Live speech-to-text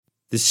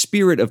The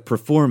spirit of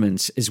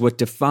performance is what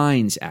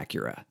defines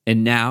Acura.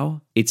 And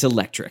now, it's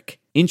electric.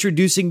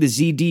 Introducing the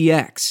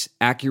ZDX,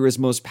 Acura's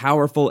most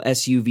powerful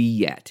SUV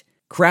yet.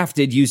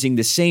 Crafted using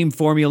the same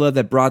formula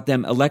that brought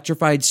them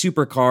electrified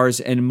supercars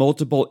and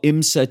multiple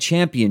IMSA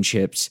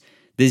championships,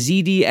 the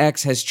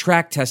ZDX has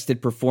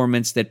track-tested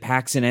performance that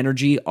packs an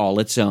energy all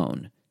its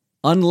own.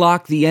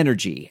 Unlock the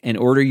energy and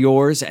order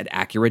yours at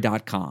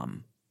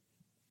Acura.com.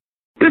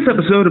 This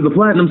episode of the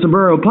Platinum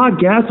Sombrero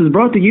podcast is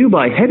brought to you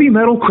by Heavy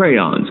Metal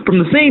Crayons.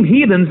 From the same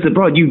heathens that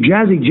brought you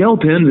jazzy gel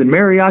pens and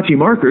mariachi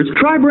markers,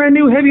 try brand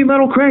new Heavy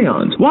Metal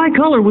Crayons. Why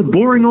color with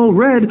boring old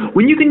red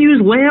when you can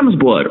use lamb's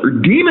blood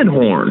or demon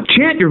horn?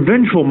 Chant your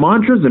vengeful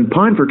mantras and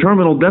pine for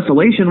terminal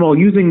desolation while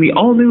using the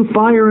all-new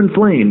Fire and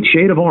Flame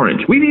shade of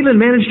orange. We've even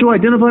managed to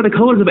identify the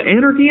colors of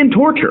anarchy and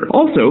torture.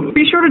 Also,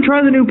 be sure to try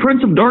the new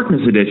Prince of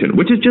Darkness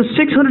edition, which is just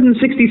 666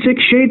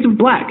 shades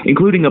of black,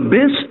 including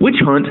Abyss,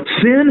 Witch Hunt,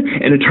 Sin,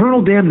 and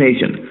Eternal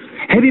Damnation.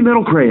 Heavy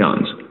Metal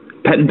Crayons.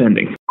 Patent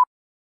pending.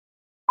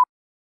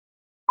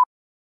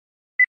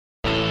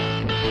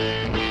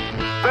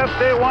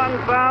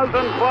 51,000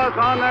 plus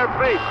on their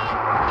feet.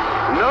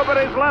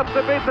 Nobody's left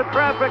to beat the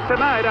traffic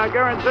tonight, I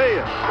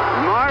guarantee you.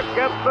 Mark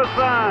gets the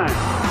sign.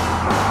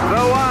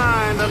 The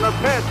wind and the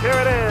pitch. Here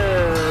it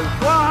is.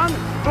 Swung.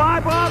 Fly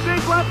ball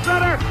deep left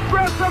center.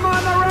 Grissom on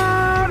the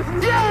run.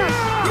 Yes!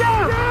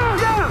 Yes!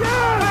 Yes!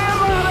 The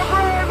Atlanta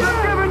Braves have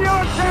given you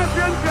a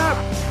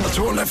championship.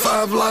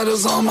 25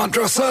 lighters on my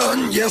dresser,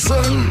 yes sir.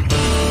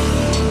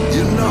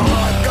 You know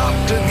I got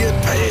to get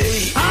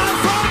paid. High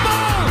fly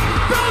ball,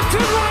 back to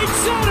right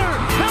center,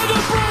 and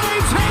the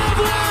Braves have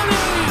won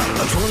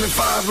it.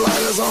 25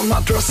 lighters on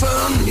my dresser,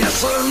 yes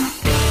sir.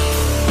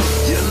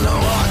 You know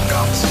I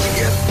got to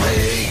get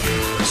paid.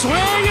 Swing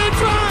and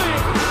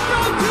drive,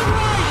 back to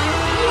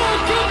right,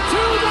 welcome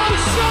to the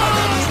show.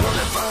 I got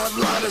 25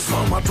 lighters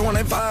for my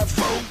 25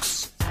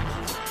 folks.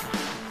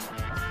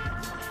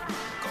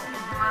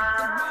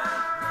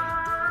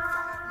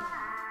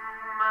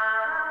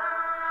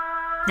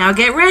 Now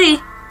get ready.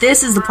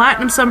 This is the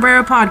Platinum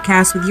Sombrero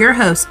Podcast with your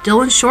hosts,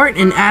 Dylan Short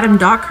and Adam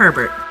Doc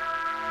Herbert.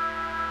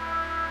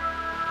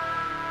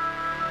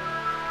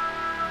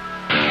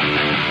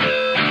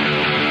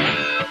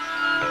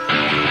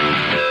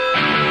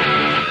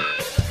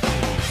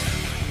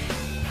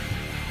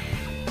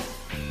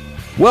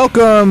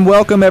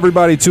 Welcome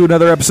everybody to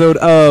another episode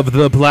of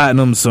the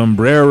Platinum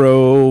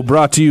Sombrero,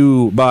 brought to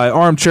you by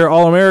Armchair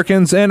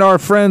All-Americans and our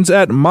friends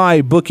at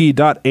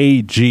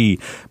MyBookie.ag.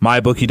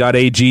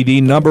 MyBookie.ag, the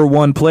number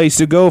one place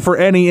to go for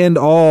any and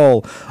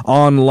all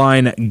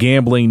online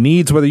gambling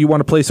needs. Whether you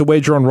want to place a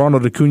wager on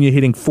Ronald Acuna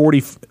hitting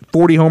 40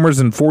 homers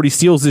and 40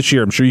 steals this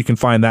year, I'm sure you can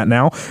find that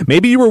now.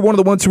 Maybe you were one of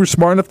the ones who were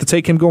smart enough to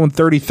take him going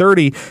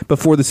 30-30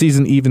 before the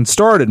season even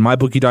started.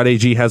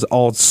 MyBookie.ag has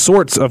all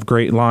sorts of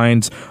great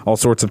lines, all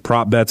sorts of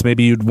prop bets.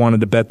 Maybe you'd wanted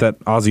to bet that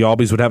Ozzy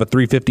Albies would have a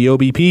 350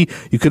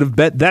 OBP. You could have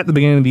bet that at the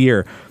beginning of the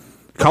year.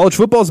 College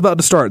football is about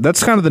to start.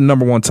 That's kind of the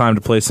number one time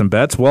to place some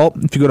bets. Well,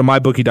 if you go to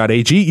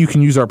mybookie.ag, you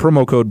can use our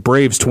promo code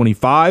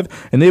BRAVES25,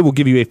 and they will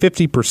give you a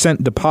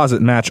 50%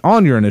 deposit match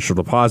on your initial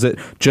deposit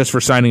just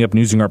for signing up and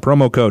using our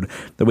promo code.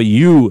 That way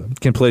you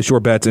can place your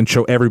bets and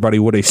show everybody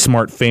what a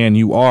smart fan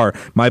you are.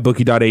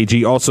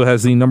 Mybookie.ag also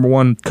has the number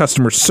one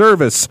customer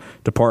service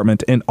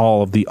department in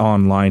all of the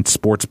online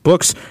sports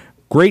books.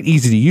 Great,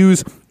 easy to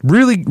use,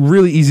 really,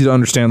 really easy to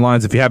understand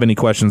lines. If you have any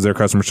questions, their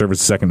customer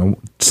service is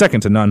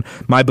second to none.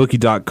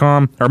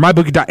 MyBookie.com, or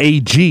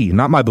MyBookie.ag,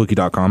 not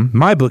MyBookie.com,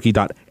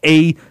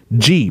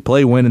 MyBookie.ag.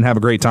 Play, win, and have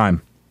a great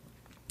time.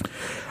 All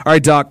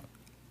right, Doc,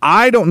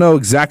 I don't know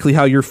exactly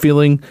how you're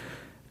feeling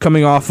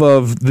coming off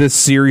of this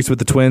series with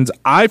the Twins.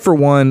 I, for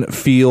one,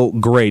 feel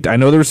great. I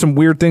know there's some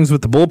weird things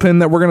with the bullpen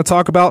that we're going to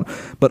talk about,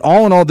 but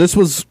all in all, this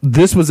was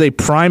a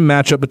prime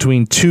matchup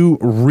between two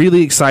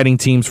really exciting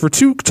teams for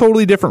two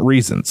totally different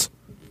reasons.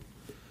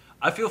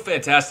 I feel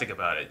fantastic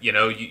about it. You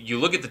know, you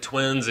look at the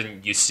Twins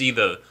and you see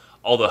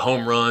all the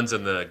home runs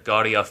and the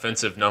gaudy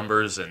offensive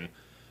numbers, and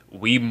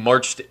we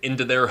marched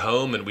into their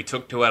home and we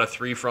took 2 out of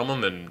 3 from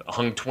them and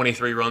hung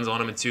 23 runs on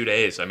them in 2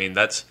 days. I mean,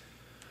 that's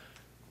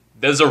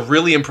a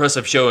really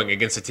impressive showing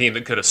against a team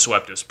that could have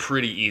swept us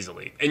pretty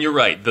easily. And you're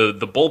right, the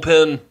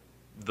bullpen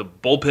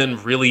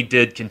really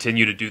did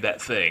continue to do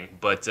that thing,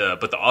 but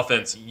the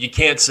offense, you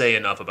can't say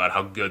enough about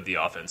how good the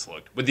offense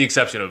looked, with the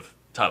exception of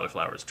Tyler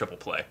Flowers' triple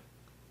play.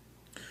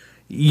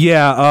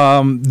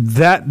 Yeah,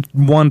 that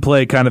one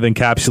play kind of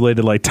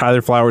encapsulated like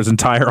Tyler Flowers'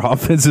 entire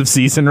offensive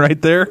season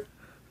right there.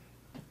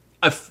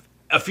 I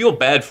feel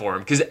bad for him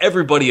because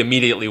everybody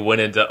immediately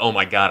went into, oh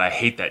my God, I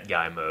hate that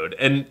guy mode.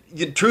 And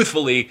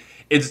truthfully,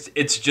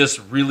 it's just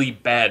really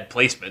bad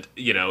placement.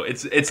 You know,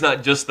 it's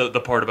not just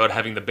the part about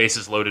having the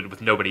bases loaded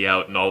with nobody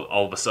out and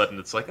all of a sudden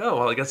it's like, oh,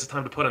 well, I guess it's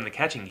time to put on the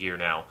catching gear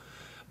now.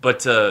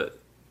 But,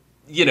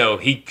 you know,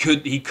 he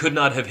could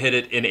not have hit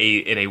it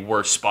in a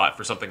worse spot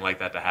for something like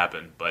that to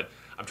happen. But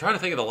I'm trying to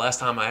think of the last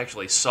time I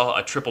actually saw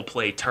a triple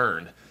play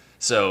turn.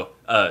 So,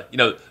 you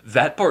know,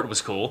 that part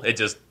was cool. It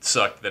just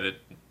sucked that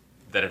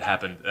it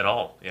happened at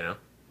all, you know?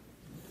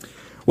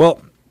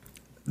 Well,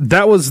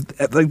 that was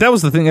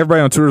the thing.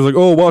 Everybody on Twitter was like,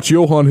 "Oh, watch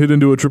Johan hit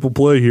into a triple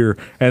play here,"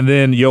 and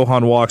then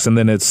Johan walks, and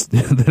then it's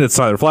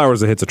Tyler Flowers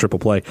that hits a triple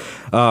play.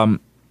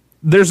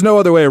 There's no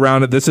other way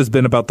around it. This has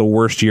been about the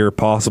worst year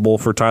possible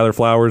for Tyler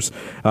Flowers.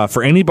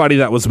 For anybody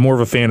that was more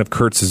of a fan of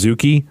Kurt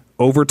Suzuki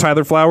over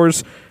Tyler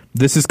Flowers,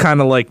 this is kind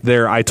of like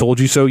their "I told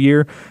you so"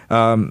 year.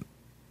 Let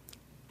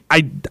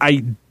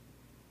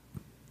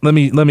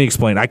me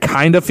explain. I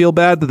kind of feel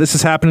bad that this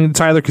is happening to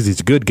Tyler because he's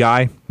a good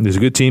guy. He's a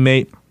good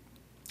teammate.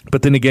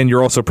 But then again,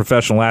 you're also a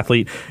professional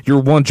athlete. Your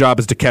one job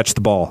is to catch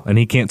the ball, and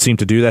he can't seem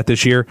to do that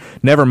this year.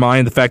 Never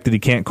mind the fact that he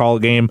can't call a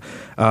game.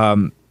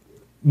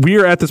 We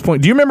are at this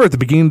point. Do you remember at the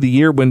beginning of the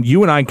year when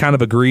you and I kind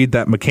of agreed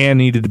that McCann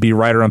needed to be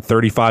right around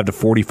 35 to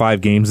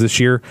 45 games this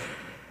year?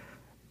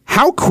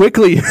 How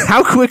quickly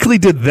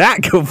did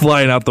that go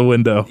flying out the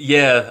window?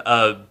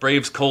 Yeah,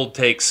 Braves Cold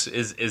Takes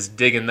is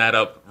digging that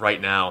up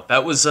right now.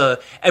 That was, and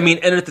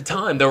at the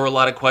time there were a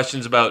lot of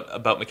questions about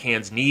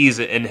McCann's knees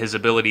and his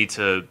ability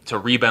to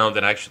rebound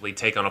and actually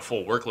take on a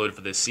full workload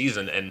for this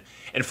season.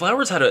 And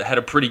Flowers had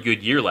a pretty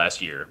good year last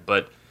year,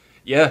 but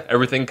yeah,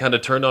 everything kind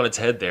of turned on its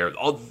head there.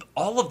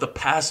 All of the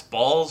pass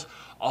balls,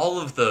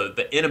 all of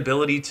the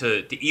inability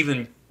to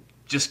even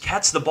just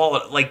catch the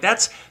ball, like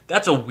that's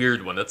a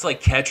weird one. That's like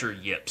catcher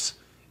yips.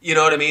 You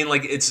know what I mean?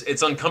 Like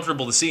it's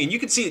uncomfortable to see, and you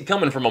can see it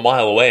coming from a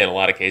mile away in a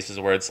lot of cases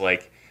where it's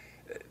like,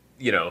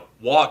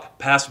 walk,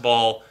 pass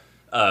ball,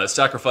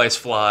 sacrifice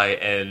fly,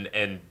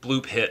 and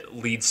bloop hit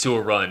leads to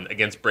a run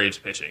against Braves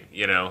pitching.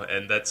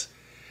 And that's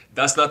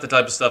not the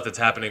type of stuff that's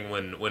happening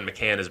when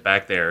McCann is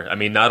back there. I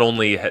mean, not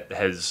only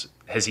has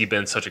he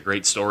been such a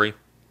great story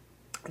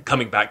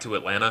coming back to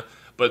Atlanta,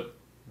 but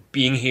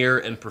being here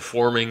and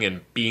performing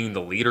and being the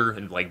leader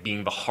and like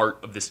being the heart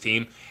of this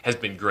team has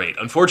been great.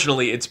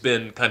 Unfortunately, it's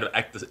been kind of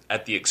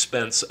at the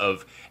expense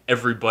of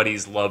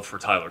everybody's love for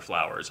Tyler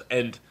Flowers.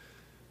 And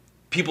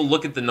people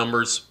look at the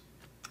numbers,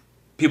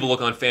 people look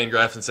on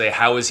Fangraphs and say,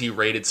 how is he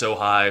rated so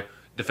high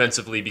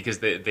defensively? Because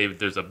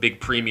there's a big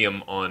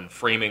premium on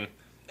framing,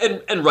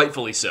 and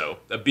rightfully so.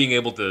 Being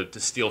able to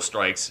steal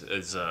strikes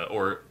is,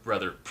 or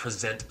rather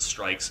present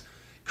strikes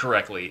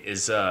correctly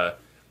is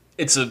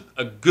it's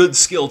a good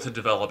skill to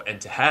develop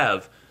and to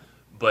have,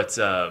 but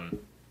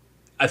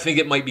I think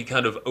it might be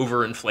kind of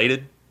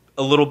overinflated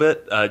a little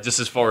bit, just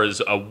as far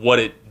as what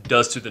it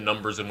does to the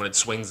numbers, and when it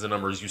swings the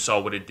numbers. You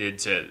saw what it did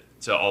to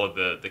all of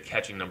the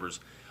catching numbers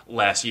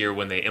last year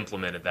when they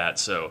implemented that.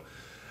 So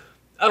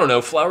I don't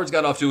know. Flowers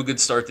got off to a good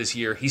start this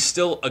year. He's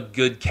still a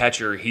good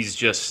catcher. He's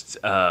just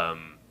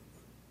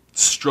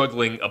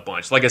struggling a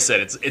bunch. Like I said,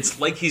 it's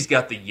like he's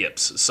got the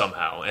yips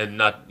somehow, and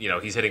not,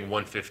 he's hitting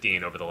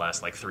 115 over the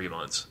last 3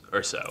 months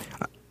or so.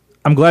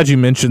 I'm glad you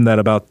mentioned that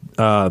about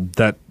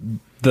that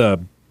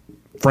the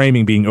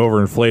framing being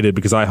overinflated,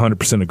 because I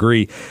 100%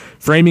 agree.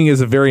 Framing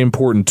is a very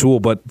important tool,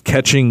 but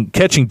catching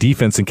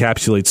defense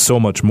encapsulates so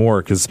much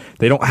more because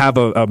they don't have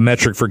a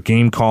metric for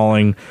game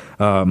calling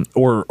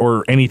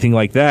or anything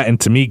like that. And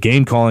to me,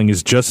 game calling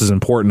is just as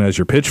important as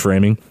your pitch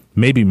framing.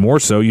 Maybe more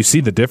so. You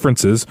see the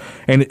differences,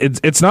 and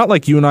it's not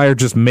like you and I are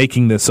just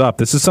making this up.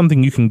 This is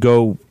something you can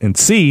go and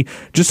see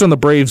just on the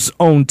Braves'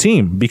 own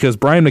team, because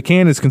Brian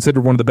McCann is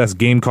considered one of the best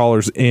game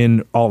callers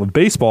in all of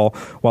baseball,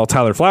 while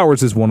Tyler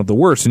Flowers is one of the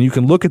worst. And you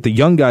can look at the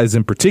young guys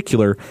in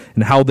particular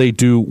and how they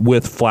do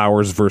with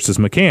Flowers versus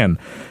McCann.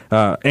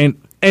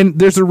 And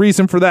there's a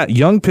reason for that.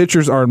 Young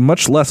pitchers are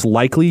much less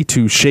likely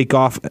to shake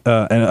off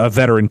a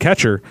veteran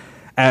catcher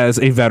as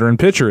a veteran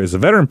pitcher is. A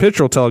veteran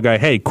pitcher will tell a guy,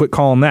 hey, quit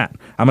calling that.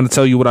 I'm going to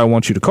tell you what I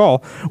want you to call.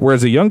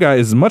 Whereas a young guy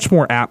is much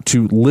more apt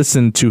to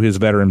listen to his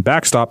veteran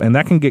backstop, and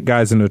that can get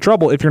guys into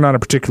trouble if you're not a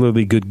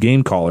particularly good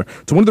game caller.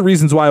 It's one of the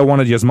reasons why I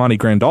wanted Yasmani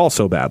Grandal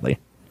so badly.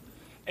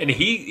 And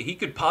he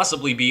could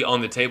possibly be on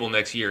the table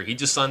next year. He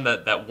just signed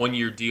that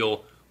 1-year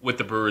deal with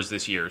the Brewers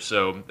this year.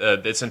 So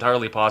it's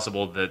entirely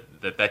possible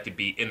that could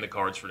be in the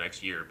cards for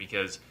next year,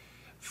 because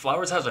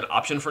Flowers has an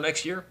option for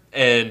next year,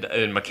 and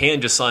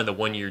McCann just signed the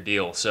 1-year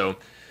deal. So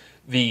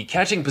the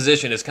catching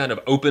position is kind of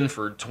open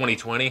for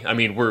 2020. I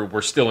mean,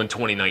 we're still in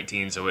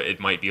 2019, so it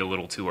might be a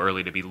little too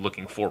early to be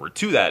looking forward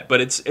to that.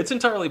 But it's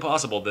entirely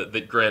possible that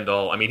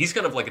Grandal, I mean, he's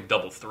kind of like a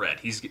double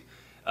threat. He's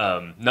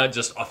not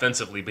just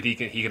offensively, but he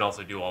can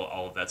also do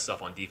all of that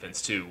stuff on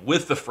defense too,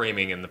 with the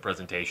framing and the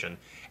presentation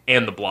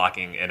and the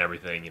blocking and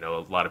everything. A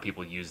lot of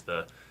people use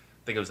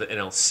I think it was the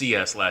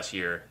NLCS last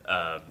year,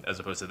 as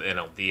opposed to the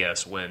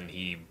NLDS, when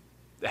he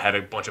had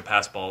a bunch of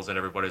pass balls and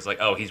everybody's like,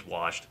 oh, he's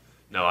washed.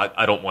 No,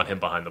 I don't want him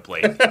behind the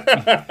plate.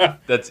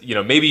 That's,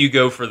 maybe you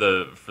go for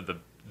the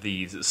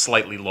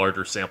slightly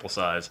larger sample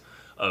size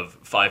of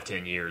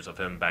 5-10 years of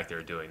him back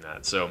there doing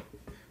that. So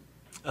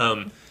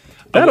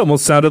that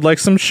almost sounded like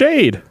some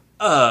shade.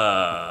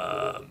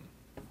 No,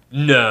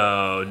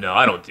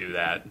 I don't do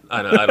that.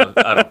 I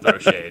don't throw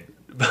shade.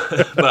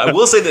 But I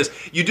will say this: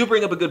 you do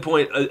bring up a good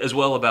point as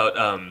well about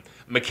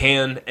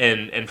McCann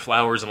and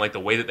Flowers and like the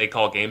way that they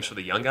call games for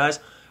the young guys.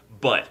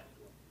 But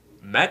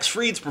Max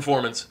Fried's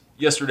performance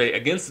yesterday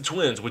against the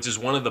Twins, which is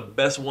one of the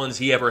best ones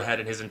he ever had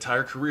in his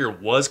entire career,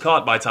 was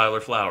caught by Tyler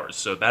Flowers.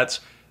 So that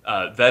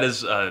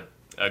is a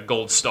a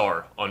gold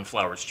star on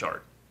Flowers'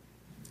 chart.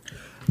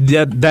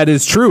 That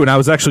is true, and I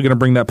was actually going to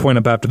bring that point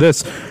up after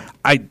this.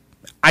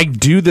 I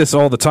do this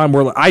all the time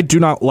where I do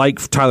not like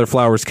Tyler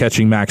Flowers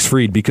catching Max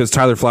Fried because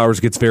Tyler Flowers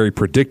gets very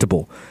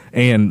predictable.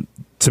 And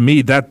to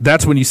me,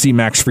 that's when you see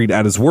Max Fried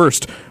at his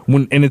worst.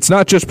 And it's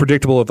not just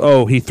predictable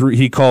of,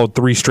 he called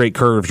 3 straight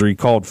curves or he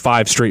called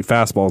 5 straight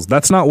fastballs.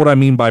 That's not what I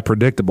mean by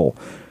predictable.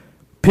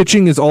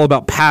 Pitching is all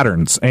about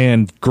patterns,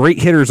 and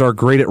great hitters are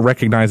great at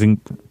recognizing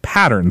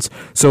patterns.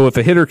 So if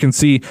a hitter can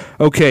see,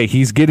 okay,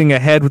 he's getting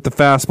ahead with the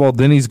fastball,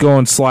 then he's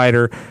going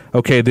slider,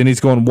 okay, then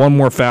he's going one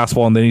more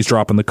fastball, and then he's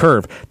dropping the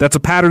curve. That's a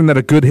pattern that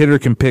a good hitter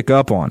can pick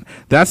up on.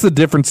 That's the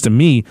difference to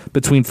me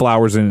between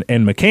Flowers and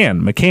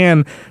McCann.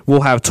 McCann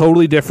will have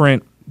totally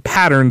different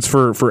patterns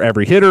for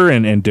every hitter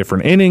and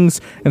different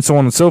innings and so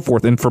on and so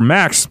forth. And for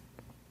Max,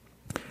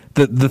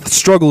 the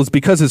struggle is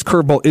because his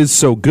curveball is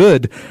so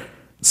good.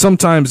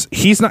 Sometimes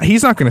he's not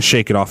going to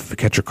shake it off if a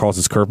catcher calls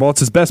his curveball. It's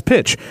his best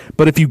pitch.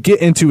 But if you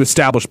get into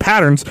established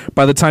patterns,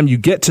 by the time you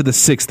get to the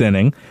 6th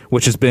inning,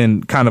 which has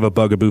been kind of a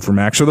bugaboo for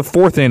Max, or the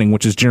 4th inning,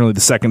 which is generally the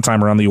second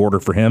time around the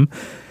order for him,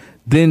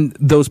 then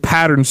those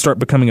patterns start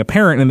becoming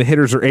apparent and the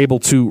hitters are able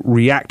to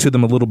react to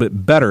them a little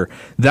bit better.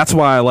 That's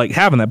why I like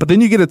having that. But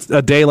then you get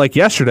a day like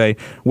yesterday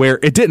where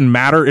it didn't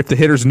matter if the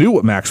hitters knew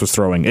what Max was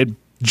throwing. It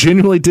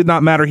genuinely did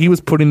not matter. He was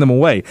putting them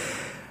away.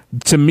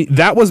 To me,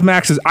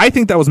 I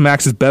think that was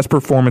Max's best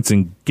performance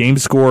in game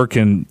score.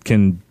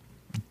 Can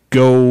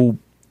go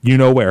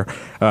where.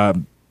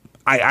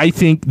 I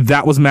think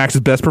that was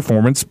Max's best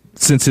performance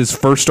since his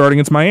first start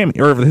against Miami,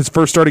 or his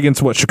first start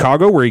against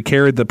Chicago, where he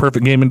carried the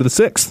perfect game into the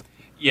 6th.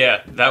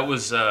 Yeah, that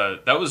was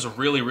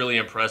really, really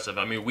impressive.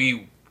 I mean,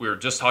 we were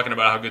just talking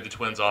about how good the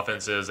Twins'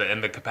 offense is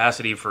and the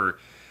capacity for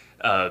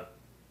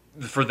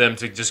them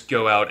to just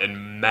go out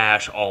and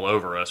mash all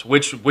over us,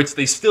 which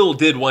they still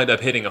did wind up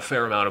hitting a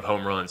fair amount of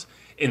home runs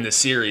in the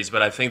series.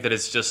 But I think that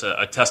it's just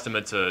a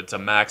testament to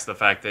Max, the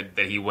fact that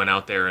he went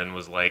out there and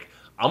was like,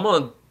 I'm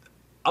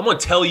gonna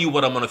tell you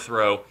what I'm gonna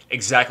throw,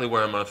 exactly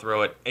where I'm gonna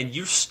throw it, and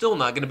you're still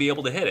not gonna be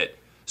able to hit it.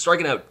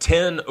 Striking out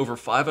 10 over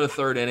 5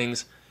 1/3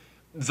 innings.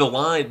 The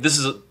line, this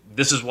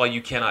is why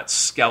you cannot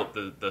scout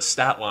the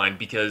stat line,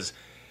 because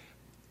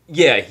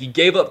yeah, he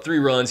gave up 3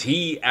 runs.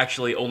 He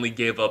actually only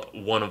gave up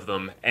 1 of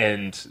them.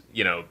 And,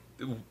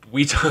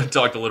 we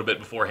talked a little bit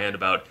beforehand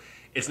about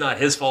it's not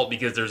his fault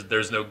because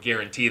there's no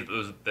guarantee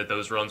that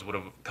those runs would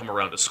have come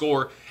around to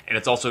score. And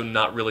it's also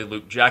not really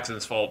Luke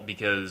Jackson's fault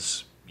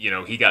because,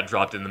 he got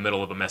dropped in the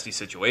middle of a messy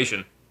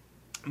situation.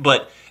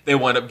 But they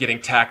wound up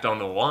getting tacked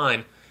onto the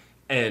line.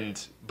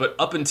 But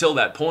up until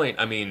that point,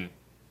 I mean,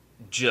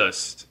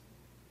 just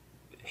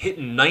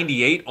hitting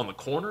 98 on the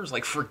corners,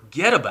 like,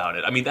 forget about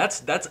it. I mean,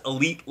 that's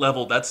elite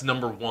level. That's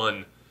number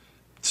 1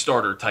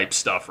 starter type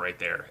stuff right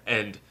there.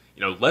 And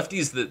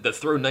lefties that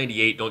throw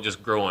 98 don't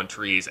just grow on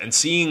trees. And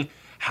seeing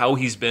how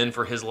he's been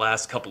for his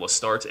last couple of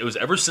starts, it was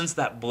ever since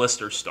that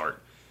blister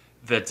start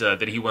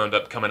that he wound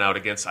up coming out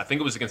against. I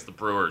think it was against the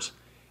Brewers.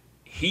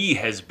 He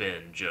has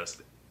been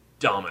just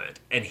dominant,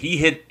 and he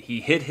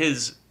hit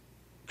his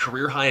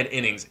career high in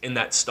innings in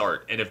that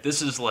start. And if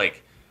this is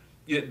like,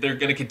 they're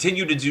going to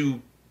continue to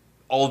do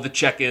all of the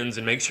check-ins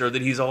and make sure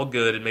that he's all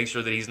good and make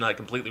sure that he's not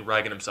completely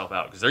ragging himself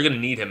out, because they're going to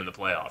need him in the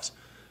playoffs.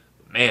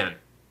 Man,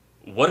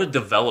 what a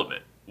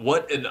development.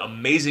 What an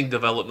amazing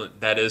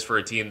development that is for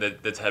a team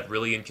that's had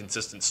really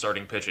inconsistent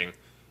starting pitching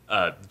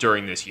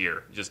during this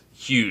year. Just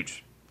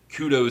huge.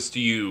 Kudos to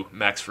you,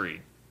 Max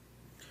Fried.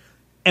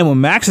 And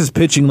when Max is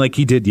pitching like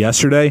he did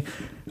yesterday,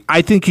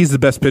 I think he's the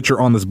best pitcher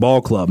on this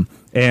ball club.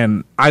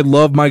 And I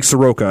love Mike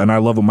Soroka, and I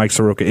love what Mike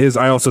Soroka is.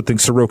 I also think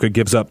Soroka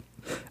gives up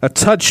a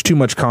touch too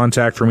much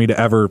contact for me to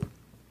ever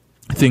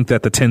think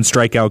that the 10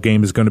 strikeout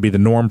game is going to be the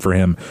norm for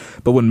him.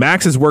 But when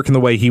Max is working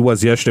the way he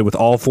was yesterday with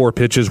all 4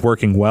 pitches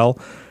working well,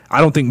 I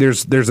don't think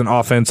there's an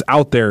offense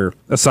out there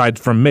aside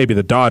from maybe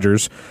the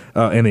Dodgers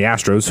and the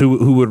Astros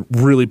who would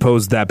really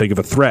pose that big of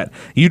a threat.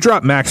 You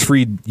drop Max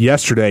Fried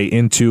yesterday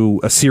into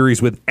a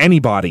series with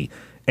anybody,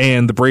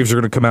 and the Braves are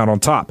going to come out on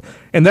top.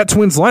 And that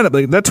Twins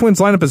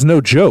lineup is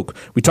no joke.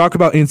 We talk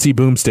about NC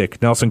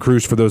Boomstick, Nelson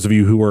Cruz, for those of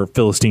you who are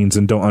Philistines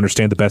and don't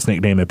understand the best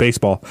nickname in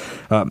baseball.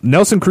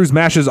 Nelson Cruz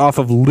mashes off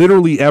of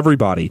literally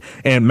everybody,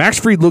 and Max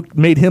Fried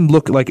made him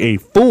look like a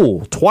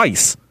fool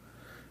twice.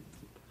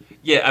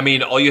 Yeah, I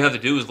mean, all you have to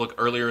do is look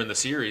earlier in the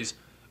series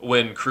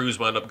when Cruz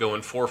wound up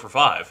going 4 for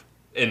 5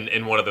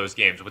 in one of those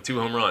games with 2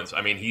 home runs.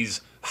 I mean,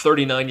 he's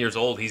 39 years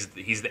old. He's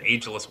the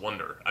ageless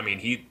wonder. I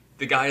mean,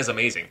 the guy is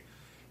amazing.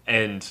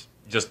 And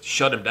just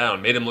shut him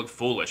down, made him look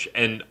foolish,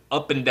 and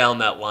up and down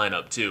that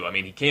lineup too. I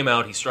mean, he came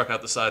out, he struck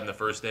out the side in the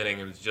first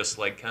inning, and was just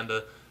like kind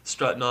of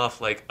strutting off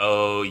like,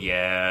 oh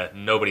yeah,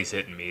 nobody's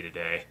hitting me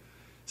today.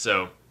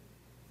 So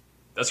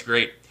that's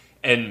great.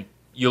 And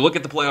you look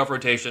at the playoff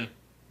rotation,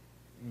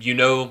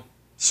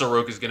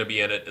 Soroka's going to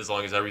be in it as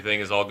long as everything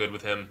is all good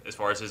with him as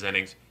far as his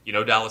innings.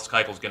 Dallas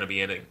Keuchel's going to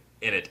be in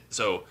it.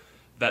 So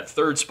that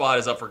 3rd spot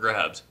is up for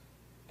grabs.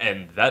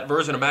 And that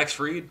version of Max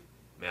Fried,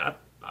 man,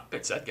 I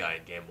picked that guy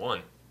in game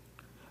 1.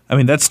 I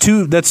mean, that's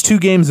two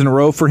games in a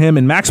row for him,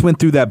 and Max went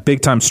through that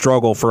big-time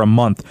struggle for a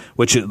month,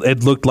 which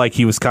it looked like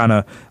he was kind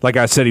of, like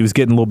I said, he was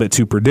getting a little bit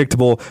too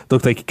predictable,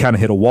 looked like he kind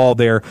of hit a wall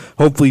there.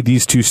 Hopefully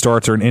these 2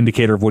 starts are an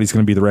indicator of what he's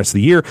going to be the rest of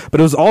the year,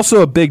 but it was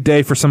also a big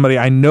day for somebody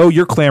I know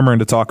you're clamoring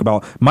to talk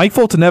about. Mike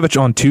Foltynewicz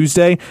on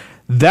Tuesday,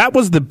 that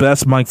was the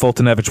best Mike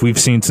Foltynewicz we've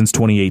seen since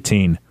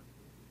 2018.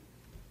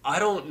 I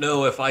don't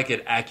know if I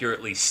could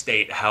accurately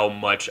state how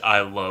much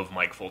I love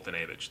Mike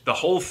Foltynewicz. The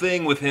whole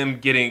thing with him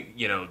getting,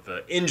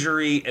 the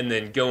injury and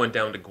then going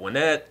down to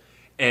Gwinnett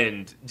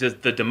and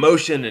just the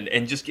demotion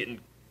and just getting,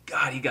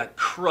 God, he got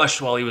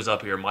crushed while he was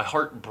up here. My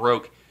heart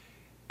broke.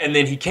 And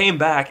then he came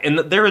back, and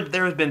there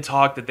has been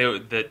talk that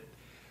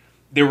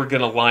they were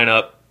going to line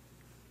up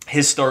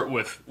his start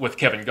with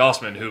Kevin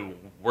Gossman, who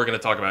we're going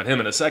to talk about him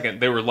in a second.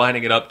 They were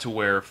lining it up to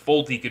where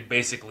Folty could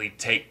basically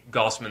take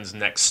Gossman's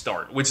next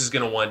start, which is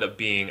going to wind up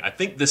being, I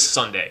think, this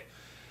Sunday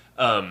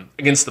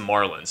against the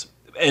Marlins.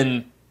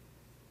 And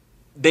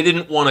they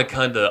didn't want to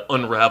kind of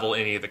unravel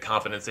any of the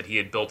confidence that he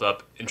had built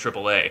up in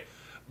AAA.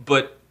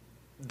 But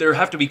there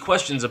have to be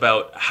questions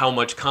about how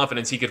much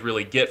confidence he could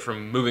really get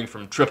from moving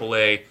from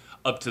AAA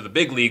up to the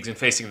big leagues and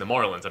facing the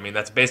Marlins. I mean,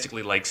 that's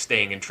basically like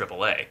staying in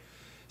AAA.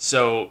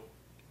 So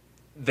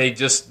they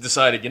just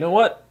decided, you know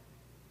what?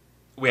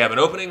 We have an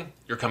opening,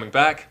 you're coming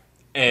back,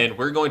 and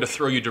we're going to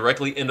throw you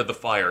directly into the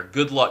fire.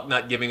 Good luck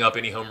not giving up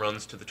any home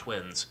runs to the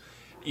Twins.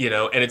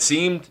 And it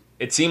seemed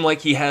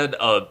like he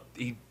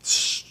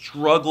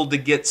struggled to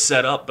get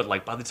set up, but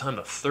like by the time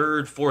the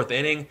 3rd, 4th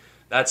inning,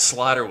 that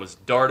slider was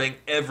darting,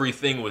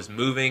 everything was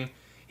moving.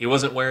 He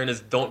wasn't wearing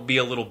his "Don't Be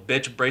a Little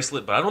Bitch"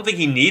 bracelet, but I don't think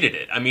he needed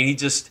it. I mean,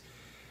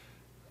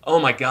 oh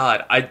my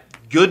God,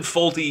 good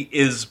Folty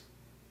is.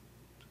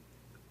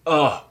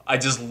 Oh, I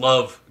just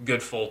love good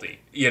Folty.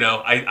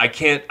 I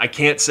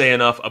can't say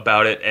enough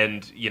about it.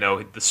 And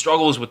the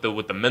struggles with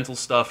the mental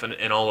stuff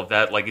and all of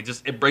that, like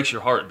it breaks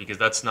your heart, because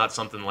that's not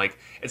something like,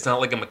 it's not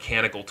like a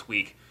mechanical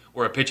tweak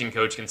where a pitching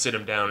coach can sit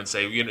him down and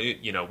say,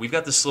 we've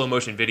got this slow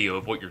motion video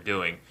of what you're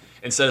doing.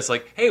 Instead, it's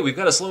like, hey, we've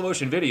got a slow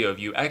motion video of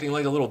you acting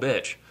like a little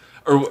bitch,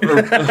 or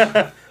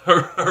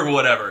or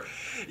whatever.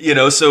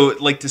 So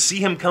like to see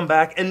him come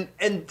back, and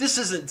this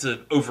isn't to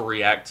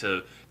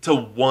overreact to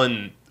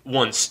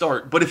one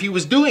start, but if he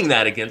was doing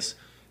that against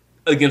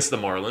the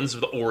Marlins or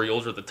the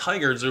Orioles or the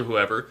Tigers or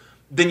whoever,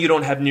 then you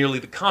don't have nearly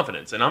the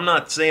confidence. And I'm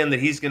not saying that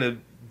he's going to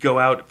go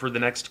out for the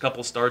next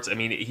couple starts. I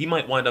mean, he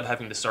might wind up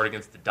having to start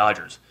against the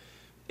Dodgers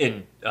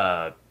in,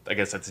 I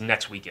guess that's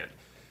next weekend.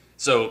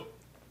 So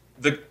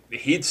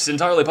it's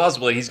entirely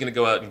possible that he's going to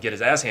go out and get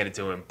his ass handed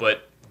to him.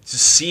 But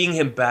just seeing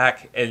him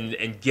back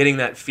and getting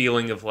that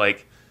feeling of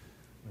like,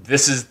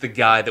 this is the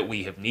guy that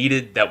we have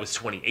needed. That was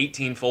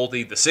 2018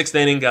 Folty. The 6th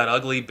inning got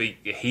ugly, but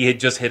he had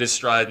just hit his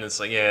stride, and it's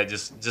like, yeah,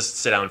 just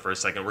sit down for a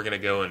second. We're going to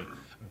go and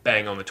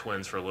bang on the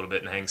Twins for a little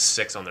bit and hang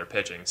 6 on their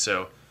pitching.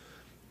 So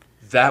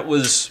that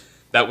was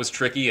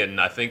tricky,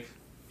 and I think,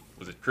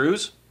 was it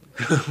Cruz?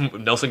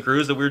 Nelson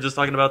Cruz that we were just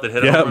talking about that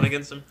hit a home run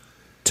against him?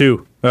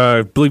 2.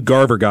 I believe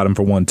Garver got him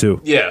for 1,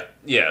 too.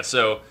 Yeah.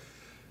 So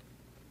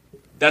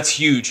that's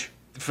huge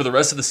for the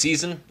rest of the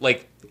season.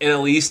 Like,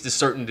 NL East is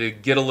starting to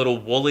get a little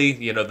woolly.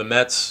 The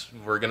Mets,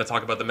 we're going to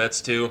talk about the Mets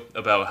too,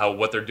 about how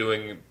what they're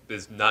doing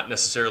is not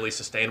necessarily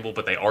sustainable,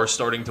 but they are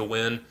starting to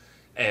win,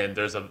 and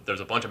there's a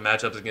bunch of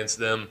matchups against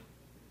them.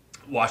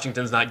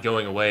 Washington's not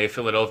going away.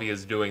 Philadelphia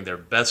is doing their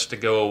best to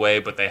go away,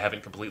 but they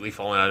haven't completely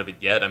fallen out of it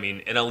yet. I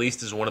mean, NL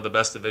East is one of the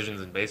best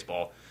divisions in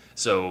baseball,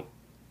 so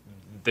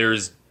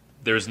there's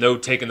no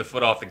taking the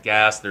foot off the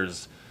gas.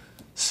 There's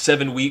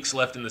 7 weeks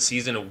left in the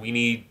season, and we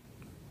need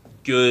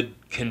good,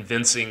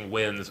 convincing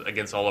wins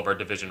against all of our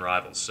division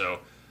rivals. So,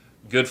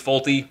 good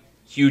Folty,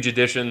 huge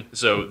addition.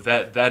 So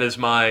that is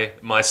my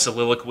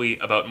soliloquy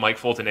about Mike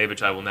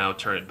Foltynewicz. I will now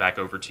turn it back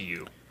over to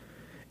you.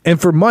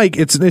 And for Mike,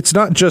 it's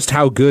not just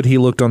how good he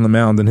looked on the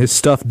mound, and his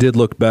stuff did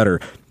look better.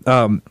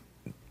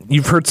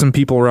 You've heard some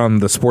people around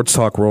the sports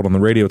talk world on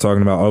the radio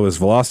talking about, his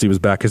velocity was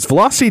back. His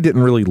velocity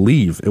didn't really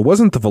leave. It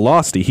wasn't the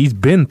velocity. He's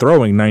been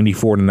throwing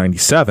 94 to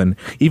 97,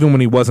 even when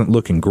he wasn't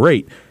looking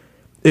great.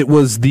 It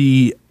was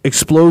the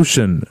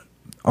explosion,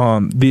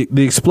 the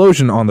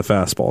explosion on the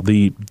fastball.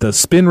 The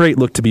spin rate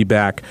looked to be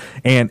back,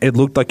 and it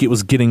looked like it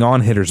was getting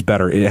on hitters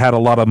better. It had a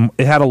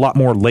lot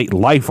more late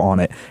life on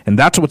it, and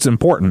that's what's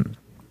important.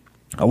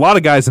 A lot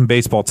of guys in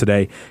baseball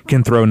today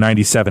can throw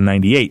 97,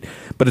 98,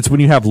 but it's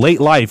when you have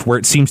late life where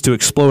it seems to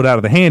explode out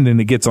of the hand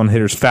and it gets on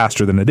hitters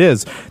faster than it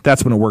is,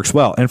 that's when it works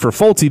well. And for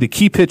Folty, the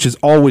key pitch is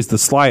always the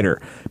slider,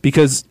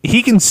 because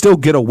he can still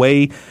get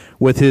away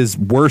with his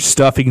worst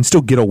stuff. He can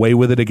still get away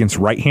with it against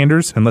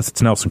right-handers, unless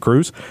it's Nelson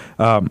Cruz,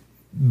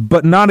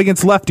 but not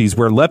against lefties,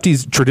 where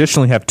lefties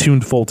traditionally have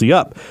tuned Folty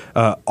up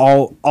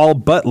all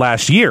but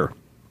last year.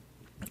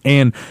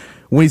 And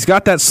when he's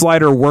got that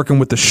slider working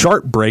with the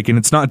sharp break, and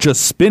it's not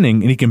just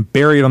spinning, and he can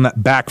bury it on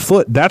that back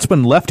foot, that's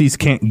when lefties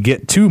can't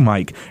get to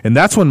Mike, and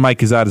that's when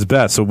Mike is at his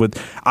best. So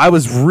I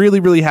was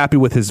really, really happy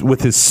with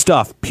his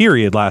stuff,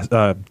 period, last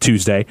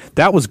Tuesday.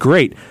 That was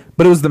great,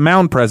 but it was the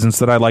mound presence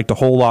that I liked a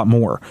whole lot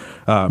more.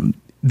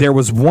 there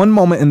was one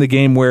moment in the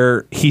game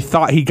where he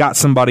thought he got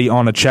somebody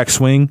on a check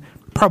swing,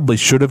 probably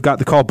should have got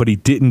the call, but he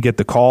didn't get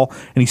the call,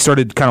 and he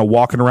started kind of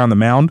walking around the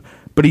mound,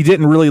 but he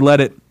didn't really let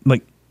it,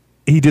 like,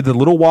 he did the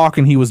little walk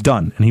and he was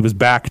done, and he was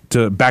back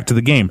to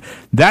the game.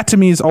 That, to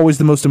me, is always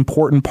the most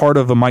important part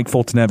of a Mike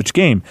Foltynewicz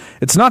game.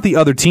 It's not the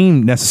other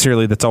team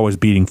necessarily that's always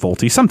beating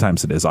Folty.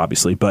 Sometimes it is,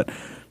 obviously, but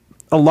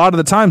a lot of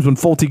the times when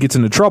Folty gets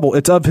into trouble,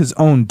 it's of his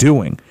own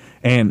doing.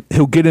 And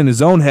he'll get in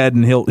his own head,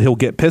 and he'll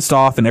get pissed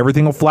off, and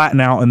everything will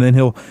flatten out, and then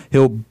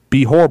he'll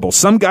be horrible.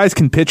 Some guys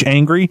can pitch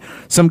angry,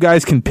 some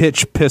guys can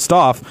pitch pissed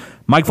off.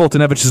 Mike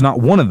Foltynewicz is not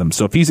one of them.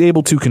 So if he's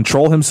able to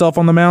control himself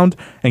on the mound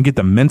and get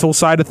the mental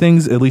side of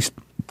things at least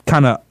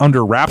kind of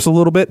under wraps a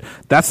little bit,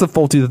 that's the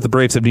Folty that the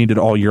Braves have needed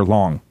all year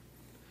long.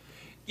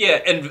 Yeah,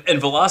 and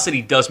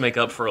velocity does make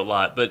up for a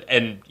lot,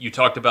 and you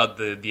talked about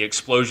the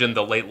explosion,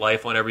 the late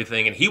life on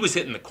everything, and he was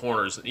hitting the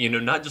corners,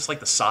 not just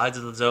like the sides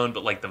of the zone,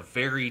 but like the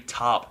very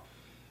top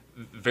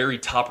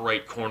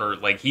right corner.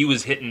 Like, he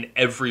was hitting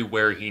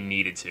everywhere he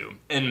needed to.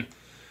 And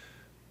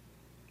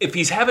if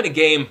he's having a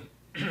game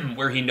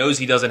where he knows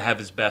he doesn't have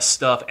his best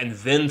stuff, and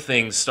then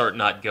things start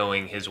not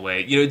going his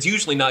way, it's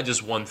usually not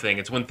just one thing,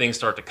 it's when things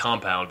start to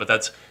compound. But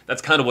that's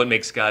kind of what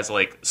makes guys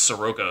like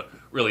Soroka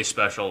really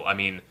special. I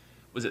mean,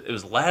 it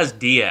was Laz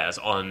Diaz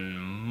on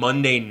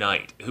Monday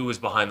night who was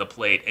behind the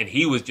plate, and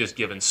he was just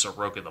giving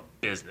Soroka the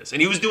business.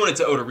 And he was doing it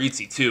to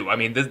Odorizzi, too. I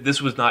mean,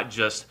 this was not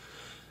just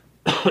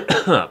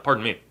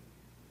pardon me.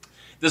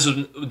 This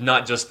was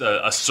not just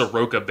a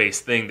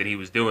Soroka-based thing that he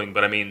was doing,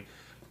 but I mean,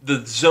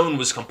 the zone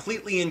was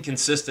completely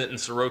inconsistent, and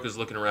Soroka's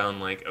looking around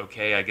like,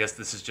 okay, I guess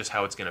this is just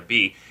how it's going to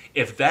be.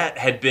 If that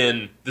had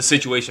been the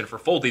situation for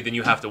Folty, then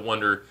you have to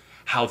wonder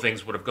how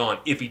things would have gone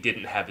if he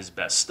didn't have his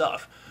best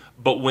stuff.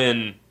 But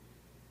when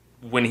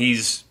he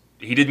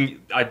didn't,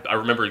 I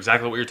remember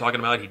exactly what you're talking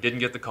about. He didn't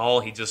get the call.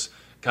 He just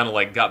kind of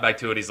like got back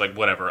to it. He's like,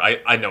 whatever.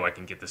 I know I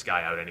can get this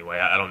guy out anyway.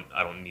 I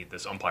don't need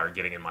this umpire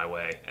getting in my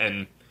way.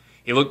 And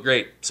he looked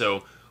great.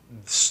 So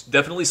it's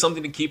definitely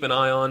something to keep an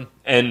eye on.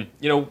 And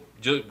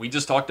we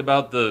just talked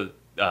about the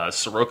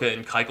Soroka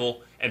and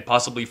Keuchel and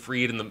possibly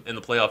Fried in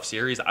the playoff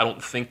series. I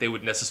don't think they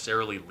would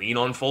necessarily lean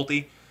on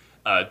Folty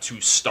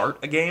to start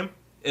a game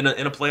in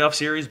a playoff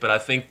series, but I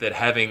think that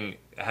having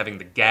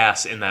the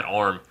gas in that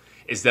arm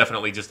is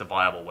definitely just a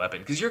viable weapon,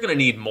 because you're going to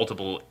need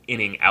multiple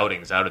inning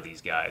outings out of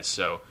these guys.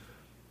 So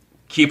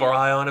keep our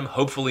eye on him.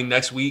 Hopefully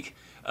next week,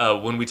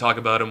 when we talk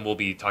about him, we'll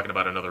be talking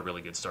about another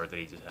really good start that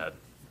he just had.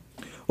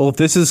 Well, if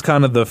this is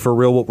kind of the for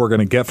real what we're going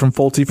to get from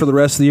Folty for the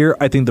rest of the year,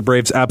 I think the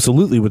Braves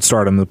absolutely would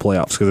start him in the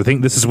playoffs, because I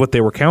think this is what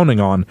they were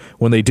counting on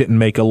when they didn't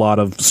make a lot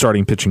of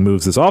starting pitching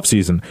moves this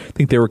offseason. I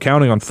think they were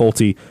counting on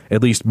Folty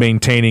at least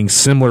maintaining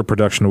similar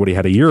production to what he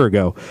had a year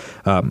ago.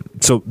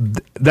 So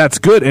that's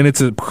good, and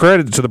it's a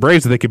credit to the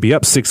Braves that they could be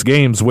up 6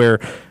 games where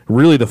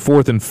really the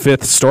 4th and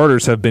 5th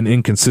starters have been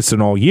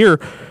inconsistent all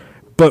year.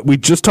 But we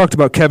just talked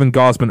about Kevin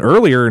Gausman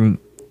earlier, and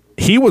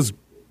he was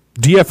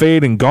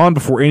DFA'd and gone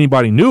before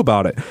anybody knew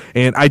about it.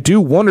 And I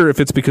do wonder if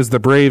it's because the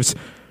Braves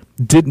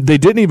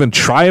didn't even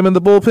try him in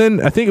the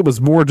bullpen. I think it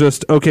was more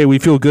just, okay, we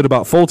feel good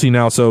about Folty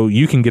now, so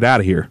you can get out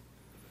of here.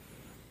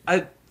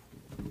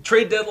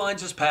 Trade deadline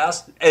just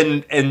passed,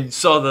 and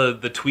saw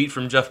the tweet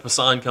from Jeff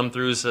Passan come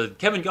through. Said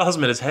Kevin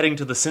Gausman is heading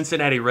to the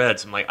Cincinnati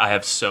Reds. I'm like, I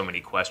have so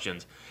many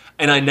questions,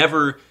 and I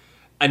never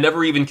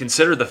even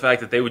considered the fact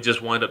that they would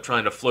just wind up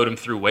trying to float him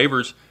through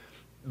waivers.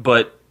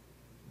 But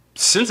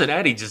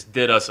Cincinnati just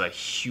did us a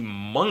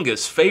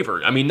humongous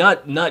favor. I mean,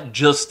 not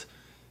just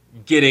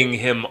getting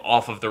him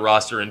off of the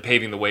roster and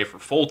paving the way for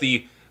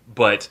Folty,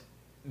 but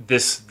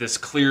this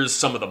clears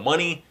some of the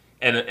money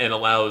and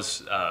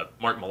allows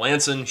Mark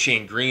Melancon,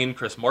 Shane Green,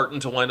 Chris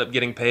Martin to wind up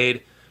getting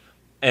paid.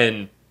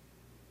 And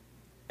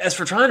as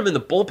for trying him in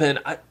the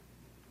bullpen,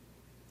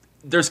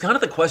 there's kind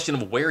of the question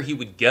of where he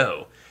would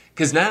go,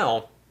 because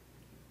now,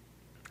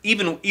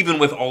 even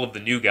with all of the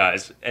new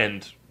guys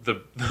and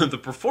the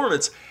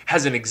performance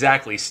hasn't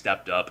exactly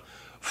stepped up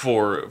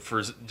for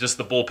just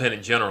the bullpen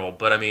in general.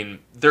 But I mean,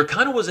 there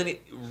kind of wasn't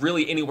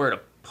really anywhere to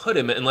put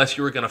him unless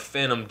you were going to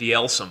Phantom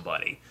DL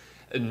somebody.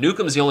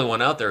 Newcomb's the only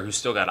one out there who's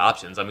still got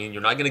options. I mean,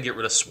 you're not going to get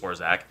rid of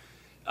Swarzak.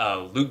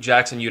 Luke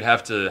Jackson, you'd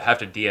have to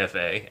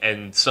DFA,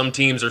 and some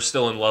teams are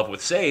still in love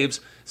with saves,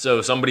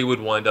 so somebody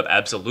would wind up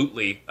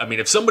absolutely. I mean,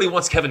 if somebody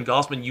wants Kevin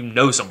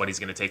Gausman, somebody's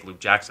going to take Luke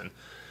Jackson.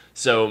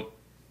 So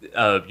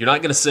you're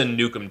not going to send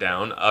Newcomb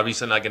down.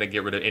 Obviously not going to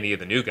get rid of any of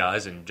the new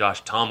guys, and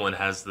Josh Tomlin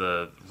has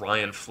the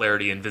Ryan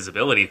Flaherty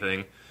invisibility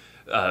thing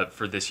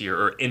for this year,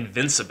 or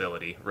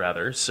invincibility,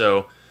 rather.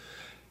 So,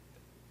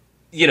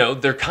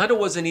 there kind of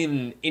wasn't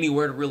even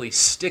anywhere to really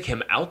stick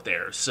him out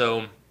there.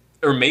 So,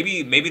 or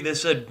maybe they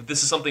said,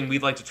 this is something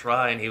we'd like to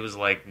try, and he was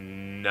like,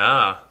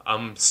 nah,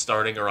 I'm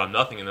starting or I'm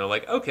nothing. And they're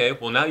like, okay,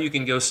 well, now you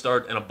can go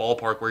start in a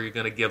ballpark where you're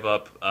going to give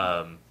up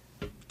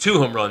 2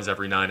 home runs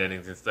every 9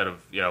 innings instead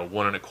of 1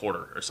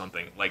 1/4 or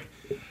something. Like,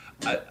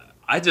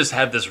 I just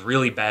have this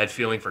really bad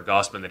feeling for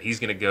Gausman that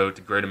he's going to go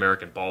to Great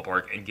American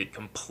Ballpark and get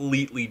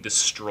completely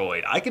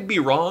destroyed. I could be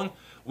wrong.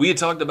 We had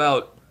talked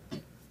about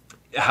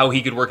how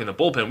he could work in the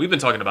bullpen. We've been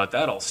talking about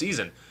that all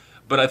season.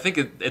 but I think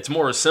it's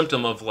more a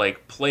symptom of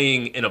like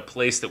playing in a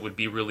place that would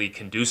be really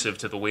conducive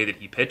to the way that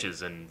he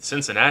pitches, and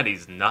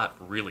Cincinnati's not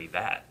really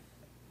that.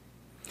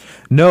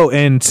 No,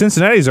 and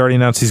Cincinnati's already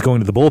announced he's going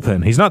to the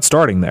bullpen. He's not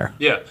starting there.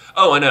 Yeah.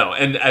 Oh, I know.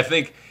 And I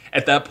think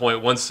at that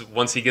point,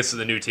 once he gets to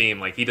the new team,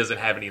 like he doesn't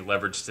have any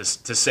leverage to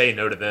say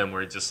no to them.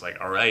 Where it's just like,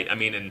 all right. I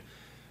mean, and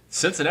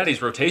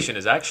Cincinnati's rotation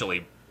is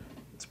actually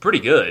it's pretty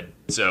good.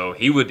 So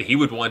he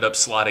would wind up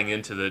slotting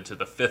into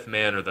the fifth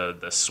man or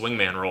the swing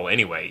man role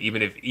anyway,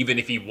 even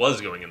if he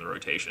was going in the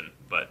rotation.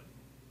 But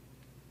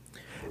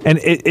and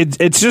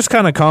it's just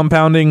kind of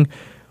compounding.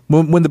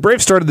 When the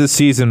Braves started this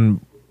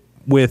season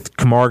with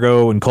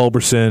Camargo and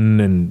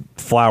Culberson and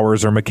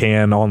Flowers or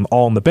McCann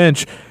all on the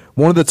bench,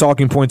 one of the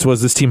talking points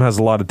was this team has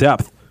a lot of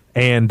depth.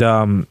 And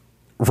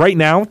right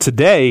now,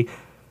 today,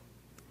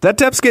 that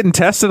depth's getting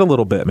tested a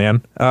little bit,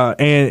 man.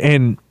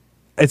 And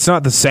it's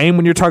not the same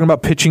when you're talking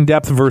about pitching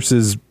depth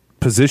versus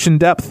position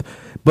depth,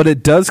 but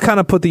it does kind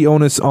of put the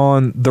onus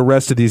on the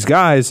rest of these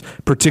guys,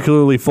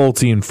 particularly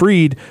Fulte and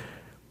Fried,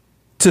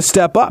 to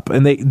step up.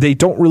 And they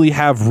don't really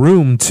have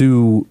room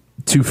to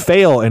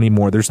fail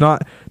anymore. There's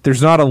not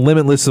a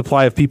limitless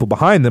supply of people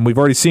behind them. We've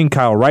already seen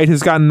Kyle Wright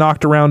has gotten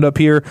knocked around up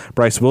here.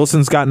 Bryce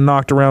Wilson's gotten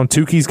knocked around.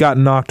 Tukey's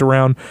gotten knocked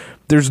around.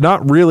 There's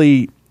not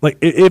really, like,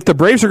 if the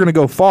Braves are going to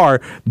go far,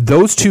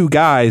 those two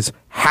guys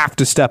have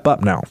to step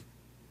up now.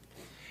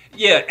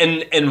 Yeah,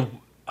 and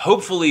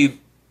hopefully,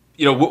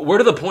 we're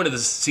to the point of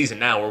this season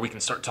now where we can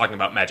start talking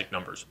about magic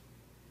numbers.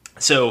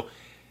 So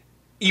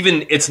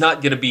even it's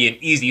not going to be an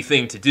easy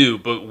thing to do,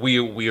 but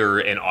we are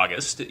in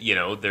August.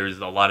 There's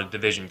a lot of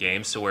division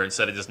games, so where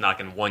instead of just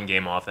knocking one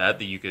game off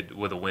that you could,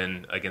 with a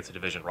win against a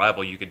division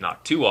rival, you could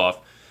knock two off.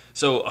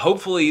 So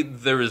hopefully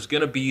there is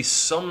going to be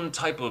some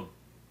type of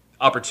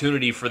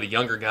opportunity for the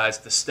younger guys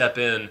to step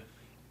in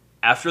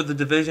after the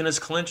division is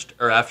clinched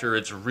or after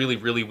it's really,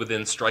 really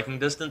within striking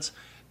distance,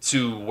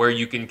 to where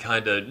you can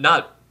kind of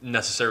not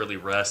necessarily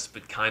rest,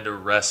 but kind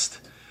of rest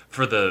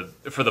for the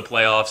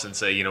playoffs and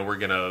say, we're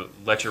going to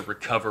let you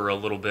recover a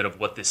little bit of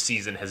what this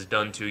season has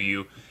done to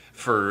you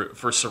for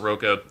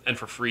Soroka and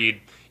for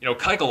Fried.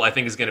 Keuchel, I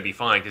think, is going to be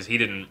fine because he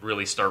didn't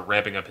really start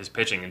ramping up his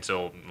pitching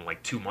until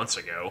like 2 months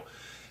ago.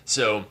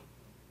 So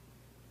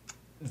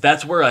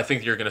that's where I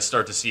think you're going to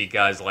start to see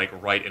guys like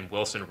Wright and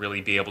Wilson really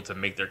be able to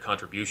make their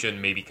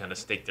contribution, maybe kind of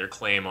stake their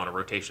claim on a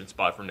rotation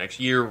spot for next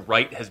year.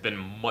 Wright has been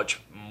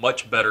much,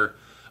 much better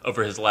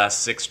over his last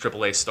 6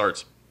 AAA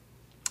starts.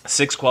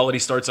 6 quality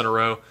starts in a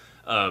row,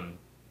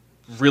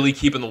 really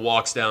keeping the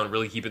walks down,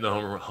 really keeping the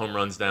home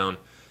runs down.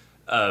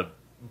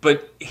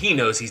 But he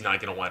knows he's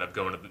not going to wind up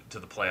going to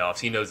the playoffs.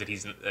 He knows that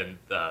and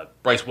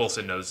Bryce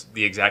Wilson knows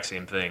the exact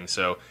same thing.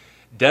 So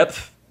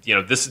depth,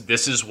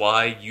 this is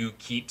why you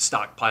keep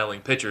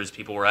stockpiling pitchers.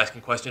 People were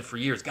asking questions for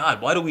years.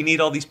 God, why do we need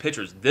all these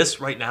pitchers?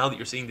 This right now that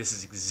you're seeing, this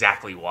is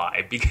exactly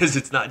why. Because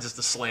it's not just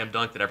a slam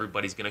dunk that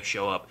everybody's going to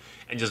show up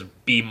and just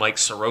be Mike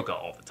Soroka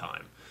all the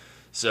time.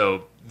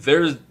 So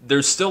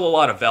there's still a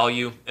lot of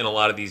value in a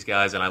lot of these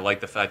guys, and I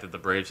like the fact that the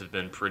Braves have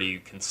been pretty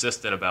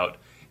consistent about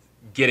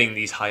getting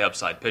these high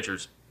upside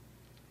pitchers.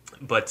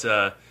 But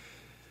yeah,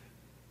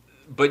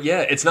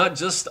 it's not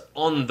just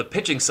on the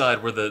pitching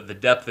side where the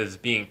depth is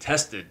being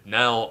tested.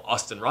 Now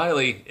Austin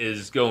Riley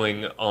is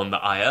going on the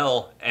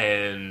IL,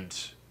 and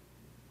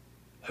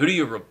who do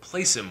you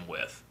replace him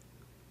with?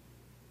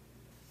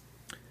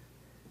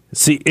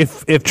 See,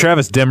 if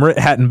Travis Demeritte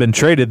hadn't been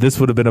traded, this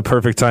would have been a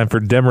perfect time for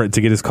Demeritte to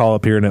get his call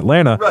up here in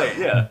Atlanta. Right,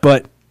 yeah.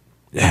 But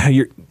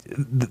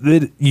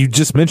you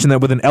just mentioned that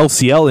with an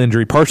LCL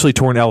injury, partially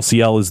torn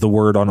LCL is the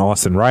word on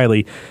Austin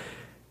Riley,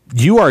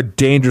 you are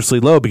dangerously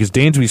low because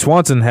Dansby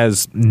Swanson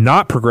has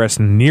not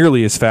progressed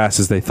nearly as fast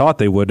as they thought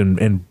they would,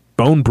 and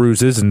bone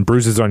bruises and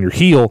bruises on your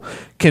heel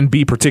can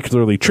be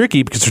particularly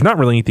tricky because there's not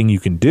really anything you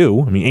can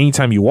do. I mean,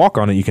 anytime you walk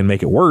on it, you can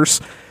make it worse.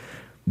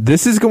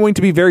 This is going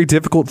to be very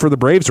difficult for the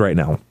Braves right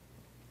now.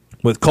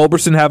 With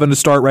Culberson having to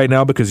start right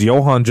now because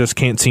Johan just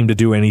can't seem to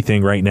do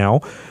anything right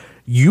now,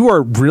 you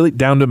are really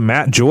down to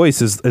Matt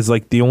Joyce as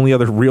like the only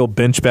other real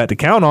bench bat to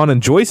count on,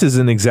 and Joyce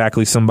isn't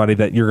exactly somebody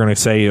that you're going to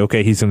say,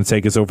 okay, he's going to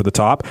take us over the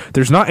top.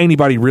 There's not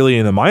anybody really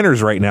in the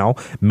minors right now.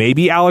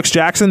 Maybe Alex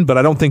Jackson, but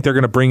I don't think they're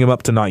going to bring him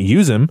up to not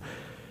use him.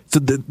 So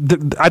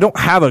I don't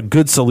have a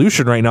good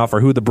solution right now for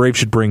who the Braves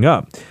should bring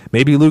up.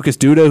 Maybe Lucas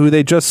Duda, who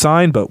they just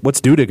signed, but what's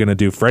Duda going to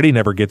do? Freddie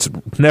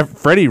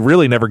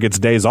really never gets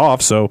days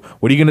off, so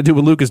what are you going to do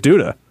with Lucas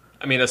Duda?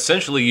 I mean,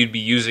 essentially you'd be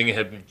using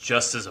him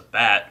just as a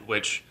bat,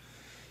 which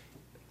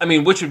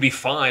would be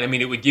fine. I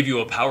mean, it would give you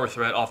a power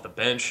threat off the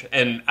bench.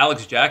 And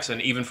Alex Jackson,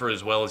 even for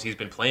as well as he's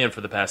been playing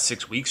for the past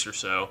 6 weeks or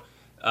so,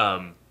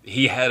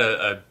 he had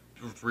a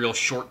real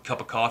short cup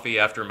of coffee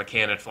after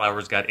McCann and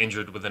Flowers got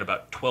injured within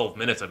about 12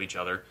 minutes of each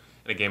other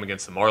in a game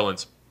against the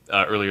Marlins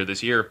earlier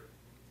this year.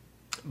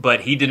 But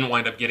he didn't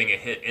wind up getting a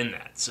hit in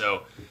that.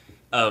 So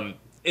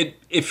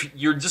if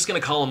you're just going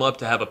to call him up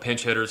to have a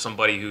pinch hitter,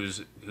 somebody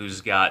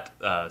who's got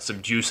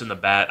some juice in the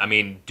bat, I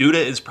mean,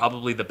 Duda is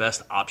probably the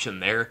best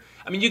option there.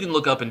 I mean, you can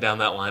look up and down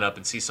that lineup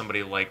and see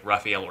somebody like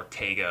Rafael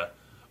Ortega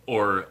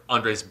or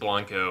Andres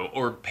Blanco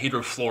or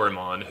Pedro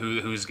Florimon,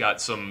 who's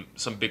got some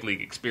big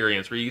league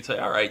experience, where you could say,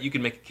 all right, you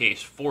can make a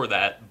case for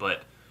that,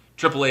 but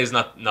AAA is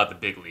not the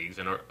big leagues.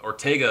 And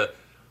Ortega,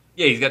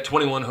 yeah, he's got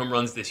 21 home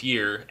runs this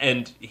year,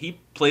 and he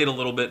played a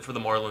little bit for the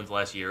Marlins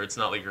last year. It's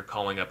not like you're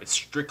calling up a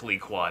strictly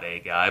quad A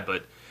guy,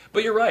 but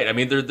you're right. I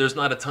mean, there's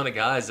not a ton of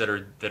guys that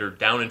are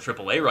down in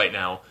AAA right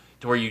now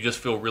to where you just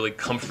feel really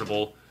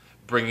comfortable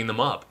bringing them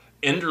up.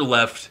 Ender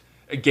left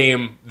a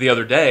game the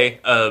other day.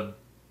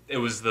 It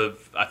was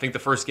I think the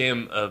first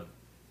game of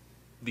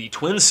the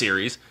Twins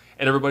series,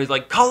 and everybody's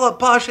like, call up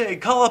Pache,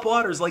 call up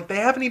Waters. Like, they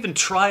haven't even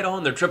tried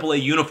on their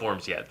AAA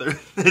uniforms yet.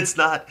 It's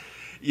not,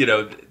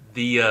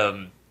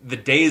 the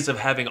days of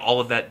having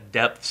all of that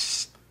depth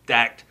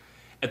stacked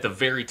at the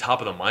very top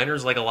of the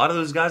minors, like, a lot of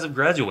those guys have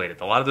graduated.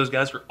 A lot of those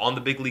guys are on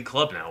the big league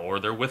club now, or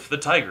they're with the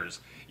Tigers.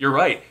 You're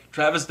right.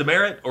 Travis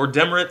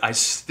Demerit, I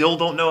still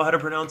don't know how to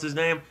pronounce his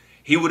name.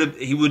 He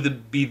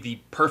would be the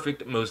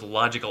perfect, most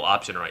logical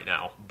option right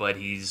now, but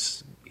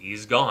he's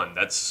gone.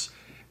 That's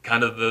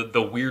kind of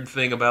the weird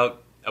thing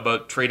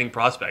about trading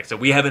prospects that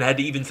we haven't had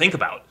to even think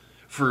about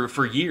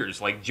for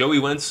years. Like, Joey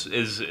Wentz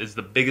is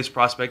the biggest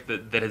prospect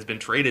that has been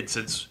traded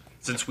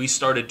since we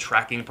started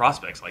tracking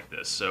prospects like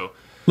this. So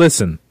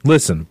listen.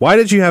 Why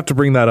did you have to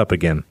bring that up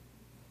again?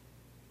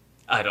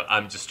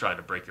 I'm just trying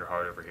to break your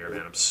heart over here,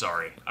 man. I'm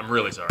sorry. I'm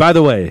really sorry. By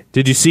the way,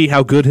 did you see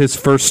how good his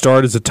first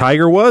start as a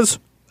Tiger was?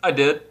 I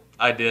did.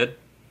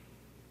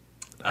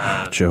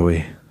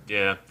 Joey.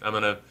 Yeah, I'm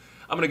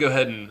gonna go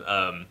ahead and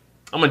I'm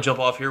gonna jump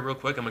off here real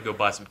quick. I'm gonna go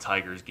buy some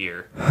Tigers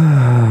gear.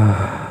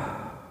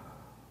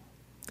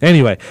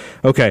 Anyway,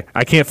 okay,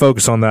 I can't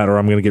focus on that, or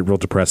I'm gonna get real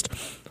depressed.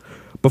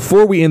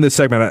 Before we end this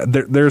segment,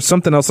 there's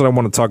something else that I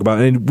want to talk about,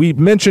 and we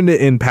mentioned it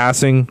in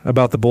passing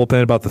about the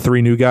bullpen, about the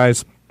three new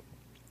guys.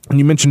 And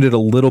you mentioned it a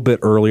little bit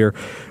earlier.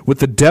 With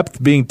the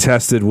depth being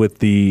tested with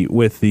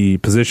the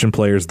position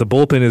players, the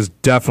bullpen is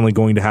definitely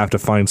going to have to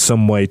find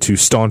some way to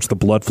staunch the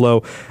blood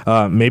flow.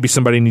 Maybe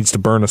somebody needs to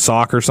burn a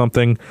sock or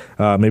something.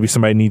 Maybe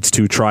somebody needs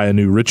to try a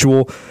new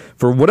ritual.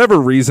 For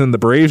whatever reason, the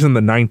Braves in the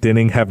ninth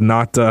inning has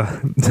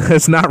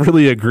not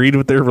really agreed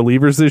with their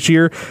relievers this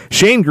year.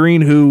 Shane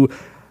Green, who,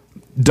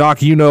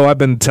 Doc, I've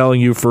been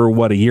telling you for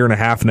a year and a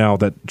half now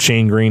that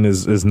Shane Green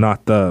is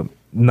not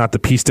the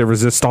piece de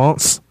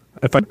resistance.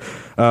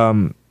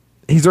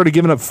 He's already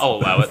given up. I'll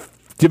allow it.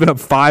 Given up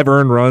 5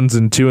 earned runs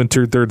in 2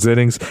 2/3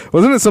 innings.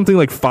 Wasn't it something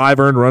like 5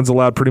 earned runs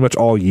allowed pretty much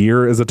all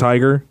year as a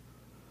Tiger?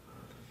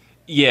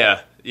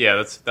 Yeah,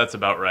 that's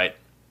about right.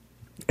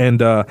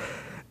 And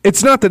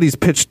it's not that he's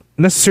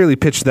necessarily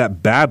pitched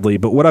that badly,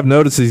 but what I've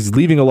noticed is he's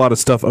leaving a lot of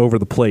stuff over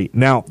the plate.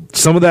 Now,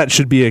 some of that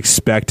should be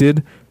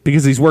expected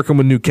because he's working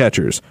with new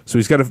catchers.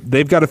 So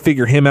they've got to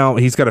figure him out.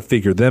 He's got to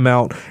figure them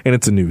out, and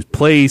it's a new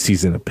place.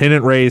 He's in a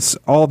pennant race,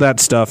 all that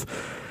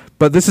stuff.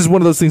 But this is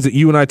one of those things that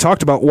you and I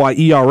talked about, why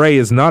ERA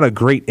is not a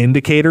great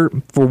indicator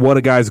for what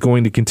a guy's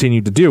going to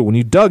continue to do. When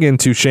you dug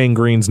into Shane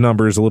Green's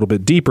numbers a little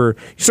bit deeper,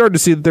 you started to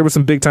see that there was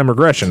some big-time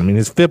regression. I mean,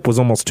 his FIP was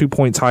almost 2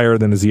 points higher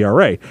than his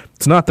ERA.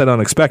 It's not that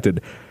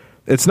unexpected.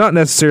 It's not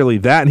necessarily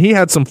that, and he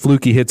had some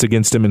fluky hits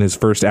against him in his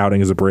first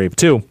outing as a Brave,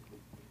 too.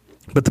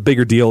 But the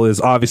bigger deal is,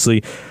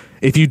 obviously,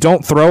 if you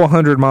don't throw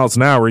 100 miles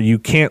an hour, you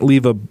can't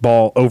leave a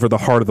ball over the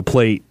heart of the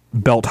plate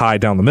belt high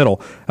down the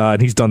middle,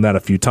 and he's done that a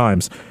few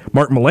times.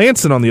 Mark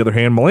Melancon, on the other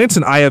hand,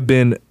 I have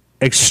been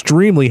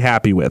extremely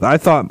happy with. I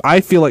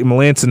feel like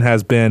Melancon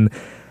has been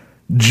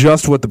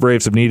just what the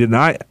Braves have needed,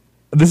 and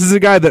this is a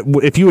guy that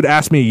if you had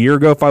asked me a year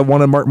ago if I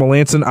wanted Mark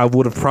Melancon, I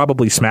would have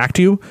probably smacked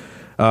you.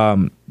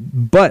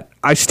 But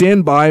I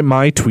stand by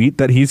my tweet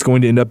that he's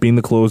going to end up being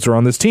the closer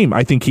on this team.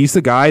 I think he's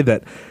the guy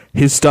that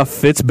his stuff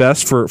fits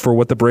best for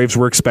what the Braves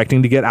were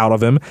expecting to get out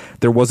of him.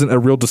 There wasn't a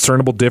real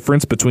discernible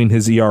difference between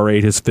his ERA,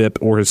 his FIP,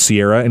 or his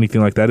Sierra,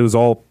 anything like that. It was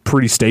all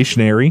pretty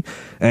stationary.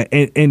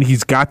 And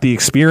he's got the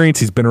experience.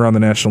 He's been around the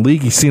National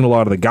League. He's seen a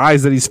lot of the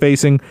guys that he's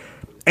facing.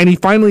 And he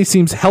finally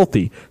seems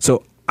healthy.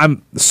 So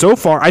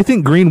I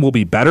think Green will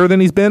be better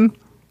than he's been.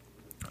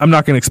 I'm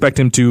not going to expect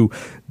him to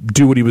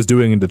do what he was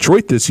doing in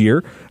Detroit this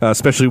year,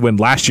 especially when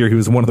last year he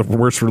was one of the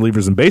worst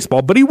relievers in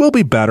baseball, but he will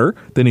be better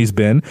than he's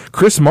been.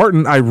 Chris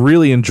Martin, I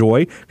really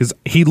enjoy because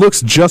he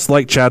looks just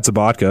like Chad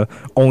Sabatka,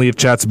 only if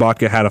Chad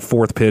Sabatka had a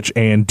fourth pitch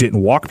and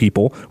didn't walk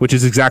people, which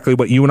is exactly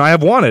what you and I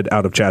have wanted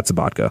out of Chad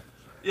Sabatka.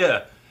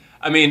 Yeah.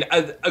 I mean,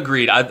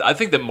 agreed. I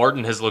think that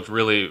Martin has looked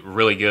really,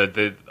 really good.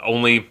 The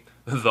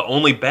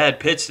only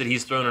bad pitch that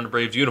he's thrown in a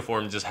Braves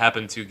uniform just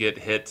happened to get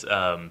hit.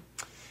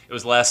 It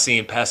was last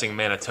seen passing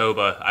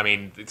Manitoba. I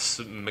mean,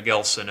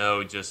 Miguel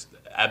Sano just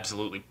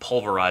absolutely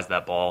pulverized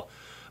that ball.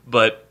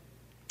 But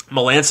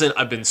Melancon,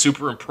 I've been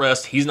super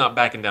impressed. He's not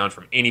backing down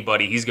from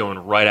anybody. He's going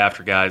right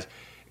after guys.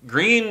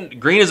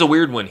 Green is a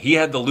weird one. He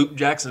had the Luke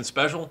Jackson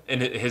special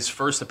in his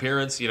first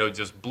appearance.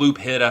 Just bloop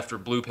hit after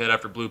bloop hit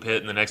after bloop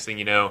hit, and the next thing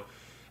you know,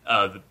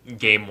 the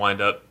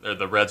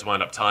the Reds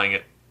wind up tying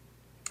it.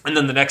 And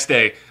then the next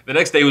day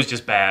was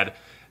just bad.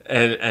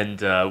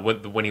 And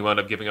when he wound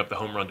up giving up the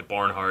home run to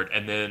Barnhart,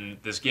 and then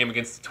this game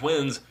against the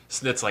Twins,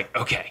 Snit's like,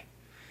 okay,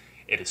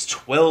 it is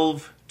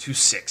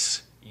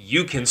 12-6.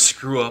 you can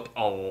screw up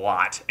a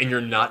lot, and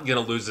you're not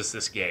going to lose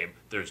this game.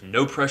 There's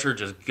no pressure.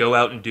 Just go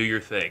out and do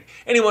your thing.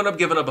 And he wound up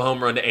giving up a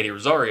home run to Eddie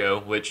Rosario,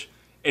 which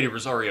Eddie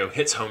Rosario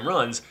hits home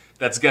runs.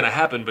 That's going to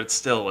happen, but it's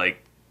still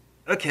like,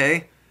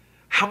 okay,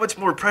 how much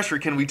more pressure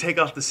can we take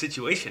off the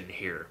situation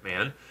here,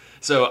 man?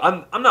 So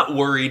I'm not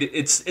worried.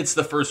 It's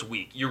the first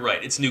week. You're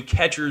right. It's new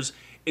catchers.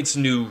 It's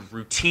new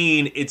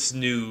routine. It's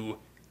new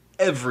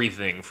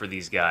everything for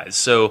these guys.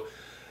 So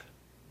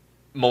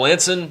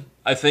Melancon,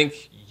 I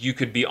think you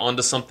could be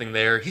onto something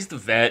there. He's the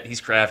vet.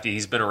 He's crafty.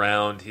 He's been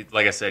around.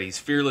 Like I said, he's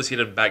fearless. He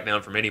doesn't back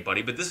down from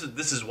anybody. But this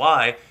is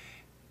why,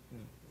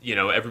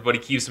 everybody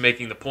keeps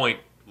making the point,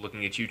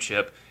 looking at you,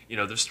 Chip,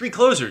 there's 3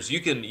 closers. You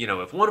can,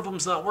 if one of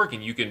them's not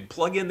working, you can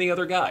plug in the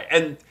other guy.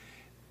 And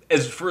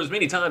for as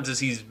many times as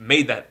he's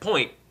made that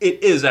point,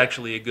 it is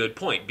actually a good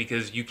point,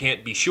 because you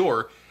can't be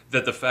sure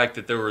that the fact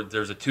that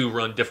there's a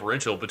 2-run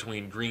differential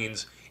between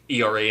Green's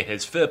ERA and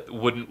his FIP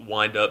wouldn't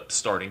wind up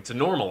starting to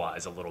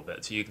normalize a little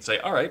bit. So you can say,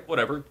 all right,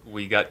 whatever,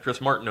 we got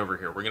Chris Martin over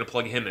here. We're going to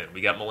plug him in.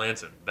 We got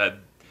Melancon.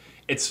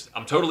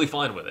 I'm totally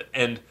fine with it.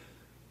 And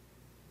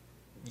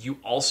you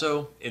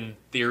also, in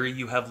theory,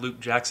 you have Luke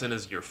Jackson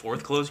as your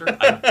 4th closer.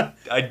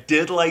 I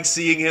did like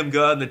seeing him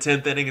go out in the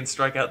 10th inning and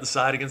strike out the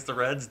side against the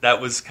Reds.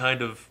 That was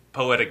kind of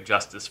poetic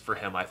justice for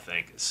him, I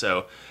think.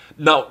 So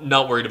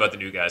not worried about the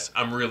new guys.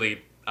 I'm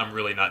really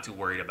not too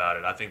worried about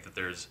it. I think that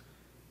there's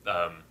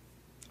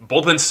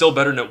bullpen's still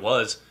better than it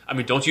was. I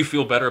mean, don't you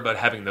feel better about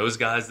having those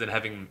guys than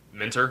having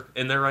Minter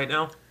in there right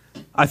now?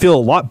 I feel a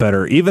lot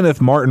better, even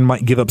if Martin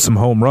might give up some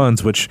home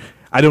runs, which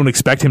I don't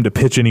expect him to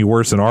pitch any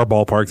worse in our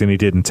ballpark than he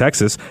did in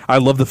Texas. I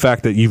love the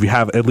fact that you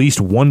have at least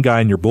one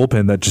guy in your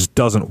bullpen that just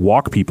doesn't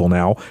walk people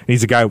now. And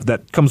he's a guy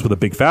that comes with a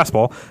big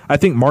fastball. I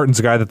think Martin's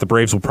a guy that the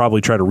Braves will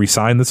probably try to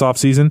re-sign this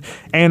offseason.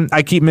 And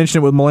I keep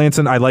mentioning it with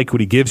Melancon. I like what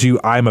he gives you.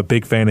 I'm a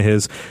big fan of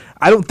his.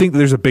 I don't think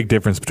there's a big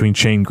difference between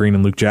Shane Green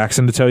and Luke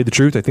Jackson, to tell you the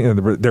truth. I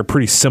think they're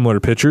pretty similar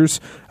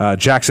pitchers.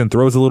 Jackson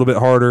throws a little bit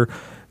harder.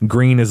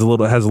 Green has a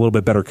little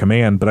bit better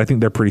command, but I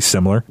think they're pretty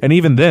similar. And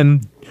even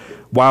then,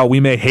 while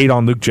we may hate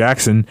on Luke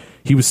Jackson,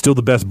 he was still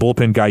the best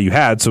bullpen guy you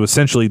had. So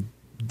essentially,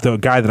 the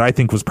guy that I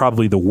think was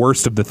probably the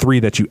worst of the 3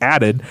 that you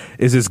added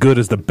is as good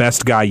as the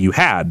best guy you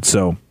had.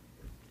 So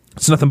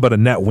it's nothing but a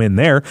net win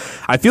there.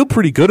 I feel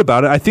pretty good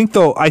about it. I think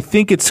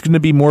it's going to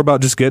be more about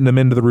just getting them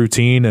into the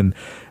routine and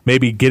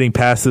maybe getting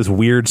past this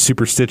weird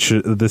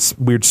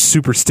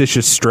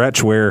superstitious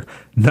stretch where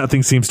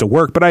nothing seems to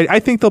work. But I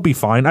think they'll be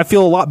fine. I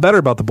feel a lot better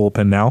about the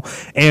bullpen now.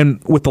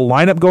 And with the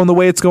lineup going the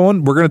way it's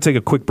going, we're going to take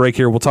a quick break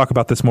here. We'll talk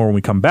about this more when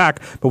we come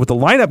back. But with the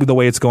lineup the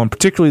way it's going,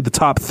 particularly the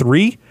top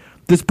 3,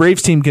 this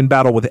Braves team can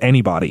battle with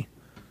anybody.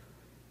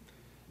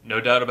 No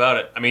doubt about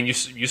it. I mean, you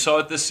saw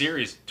it this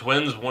series.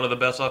 Twins, one of the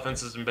best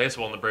offenses in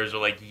baseball, and the Braves are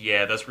like,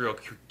 yeah, that's real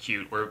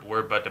cute. We're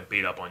about to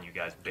beat up on you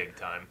guys big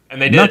time. And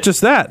they did. Not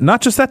just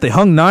that. They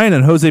hung 9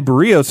 on Jose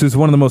Barrios, who's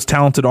one of the most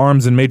talented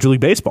arms in Major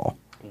League Baseball.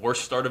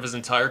 Worst start of his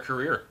entire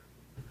career.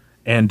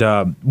 And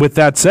with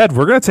that said,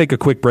 we're going to take a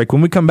quick break.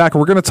 When we come back,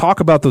 we're going to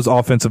talk about those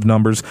offensive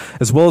numbers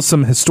as well as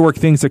some historic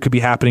things that could be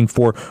happening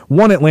for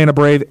one Atlanta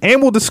Brave,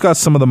 and we'll discuss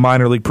some of the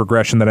minor league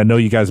progression that I know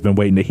you guys have been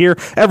waiting to hear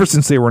ever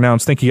since they were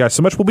announced. Thank you guys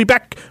so much. We'll be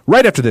back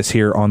right after this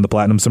here on the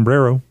Platinum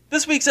Sombrero.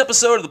 This week's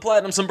episode of the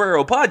Platinum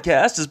Sombrero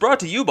podcast is brought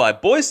to you by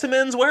Boys to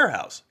Men's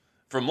Warehouse.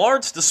 From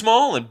large to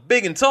small and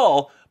big and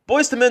tall,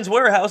 Boys to Men's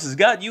Warehouse has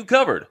got you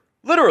covered.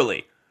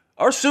 Literally.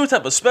 Our suits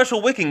have a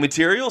special wicking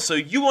material so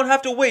you won't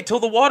have to wait till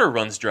the water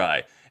runs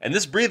dry. And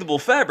this breathable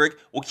fabric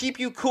will keep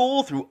you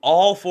cool through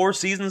all 4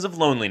 seasons of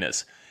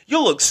loneliness.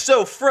 You'll look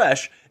so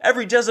fresh,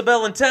 every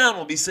Jezebel in town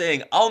will be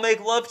saying, I'll make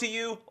love to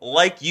you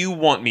like you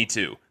want me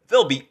to.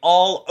 They'll be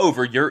all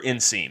over your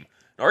inseam.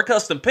 Our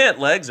custom pant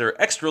legs are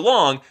extra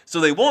long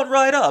so they won't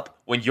ride up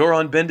when you're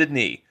on bended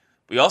knee.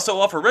 We also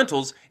offer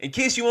rentals in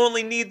case you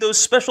only need those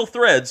special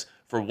threads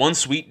for one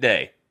sweet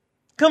day.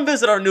 Come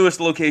visit our newest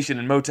location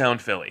in Motown,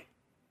 Philly.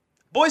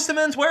 Boys to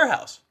Men's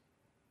Warehouse.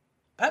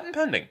 Patent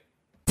pending.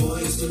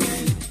 Boys to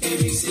Men,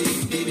 ABC,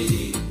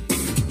 DVD.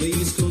 The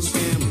East Coast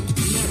family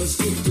never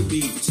skip the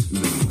beat. No.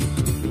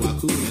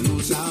 Waku and on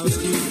South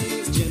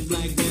Street, Jet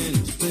Black Band,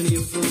 plenty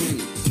of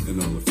friends,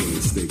 and all the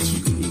Philly steaks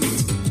you can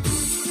eat.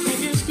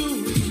 Back in school,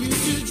 we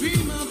used to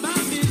dream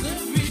about this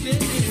every day.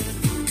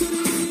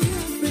 Couldn't really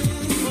happen,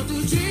 but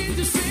the dream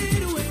just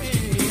fade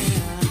away.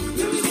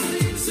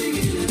 Everybody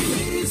singing and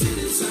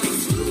blazing, it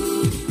sounds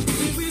smooth.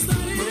 If we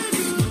started a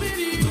group,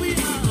 and we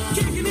are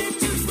kicking it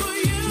just for you.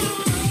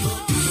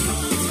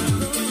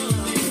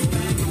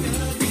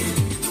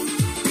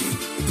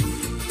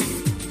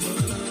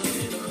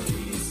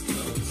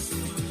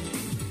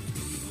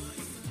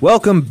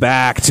 Welcome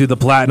back to the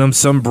Platinum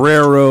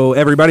Sombrero,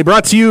 everybody.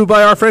 Brought to you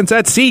by our friends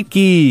at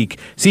SeatGeek.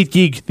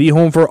 SeatGeek, the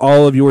home for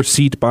all of your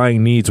seat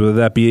buying needs, whether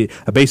that be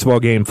a baseball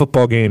game,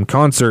 football game,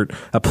 concert,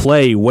 a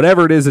play,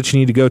 whatever it is that you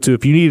need to go to.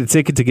 If you need a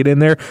ticket to get in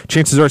there,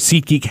 chances are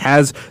SeatGeek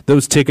has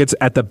those tickets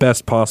at the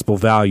best possible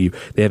value.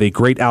 They have a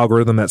great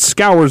algorithm that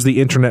scours the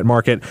internet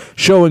market,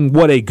 showing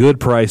what a good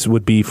price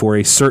would be for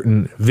a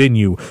certain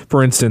venue.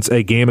 For instance,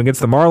 a game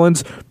against the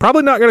Marlins,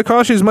 probably not going to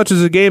cost you as much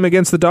as a game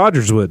against the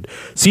Dodgers would.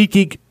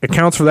 SeatGeek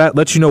accounts for that,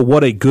 lets you know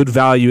what a good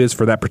value is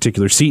for that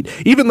particular seat,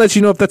 even lets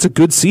you know if that's a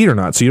good seat or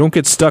not, so you don't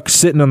get stuck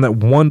sitting on that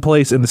one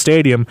place in the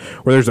stadium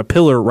where there's a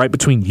pillar right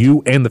between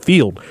you and the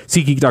field.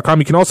 SeatGeek.com.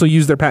 You can also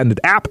use their patented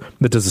app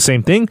that does the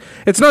same thing.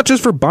 It's not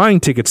just for buying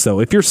tickets,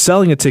 though. If you're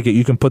selling a ticket,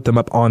 you can put them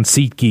up on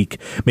SeatGeek.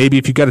 Maybe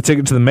if you got a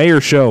ticket to the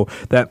mayor's show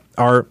that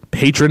our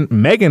patron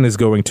Megan is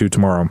going to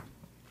tomorrow,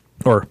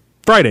 or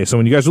Friday, so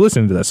when you guys are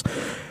listening to this,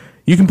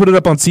 you can put it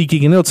up on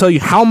SeatGeek, and it'll tell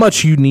you how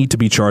much you need to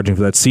be charging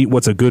for that seat,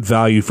 what's a good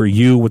value for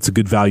you, what's a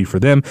good value for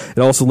them. It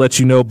also lets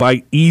you know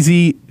by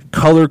easy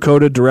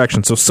color-coded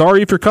directions. So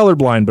sorry if you're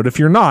colorblind, but if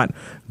you're not,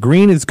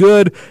 green is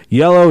good,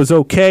 yellow is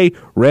okay,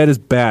 red is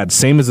bad.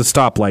 Same as a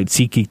stoplight,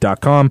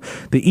 SeatGeek.com.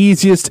 The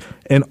easiest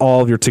in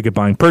all of your ticket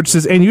buying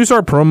purchases. And use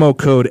our promo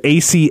code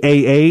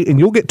ACAA, and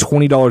you'll get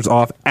 $20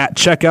 off at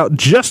checkout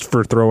just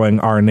for throwing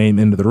our name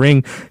into the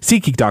ring.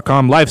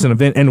 SeatGeek.com. Life's an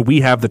event, and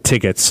we have the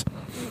tickets.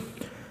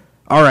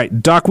 All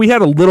right, Doc, we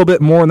had a little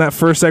bit more in that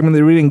first segment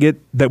that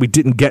we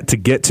didn't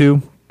get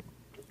to.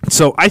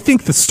 So I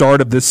think the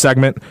start of this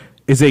segment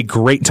is a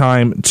great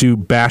time to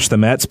bash the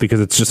Mets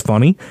because it's just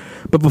funny.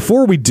 But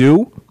before we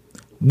do,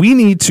 we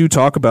need to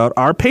talk about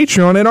our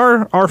Patreon and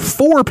our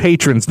 4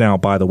 patrons now,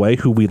 by the way,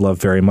 who we love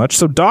very much.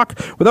 So, Doc,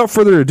 without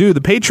further ado,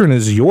 the patron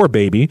is your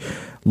baby.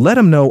 Let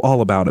him know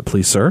all about it,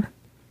 please, sir.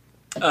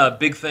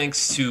 Big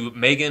thanks to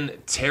Megan,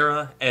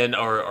 Tara, and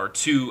our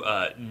 2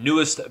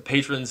 newest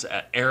patrons,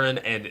 Aaron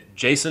and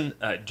Jason.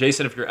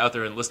 Jason, if you're out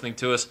there and listening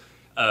to us,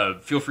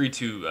 feel free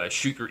to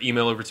shoot your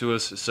email over to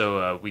us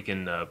so we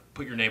can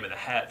put your name in the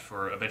hat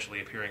for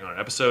eventually appearing on an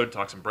episode,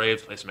 talk some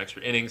Braves, play some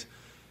extra innings,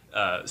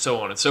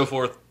 so on and so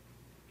forth.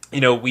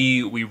 You know,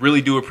 we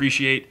really do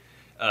appreciate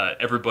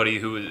everybody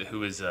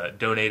who is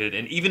donated,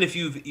 and even if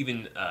you've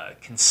even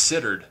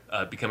considered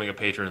becoming a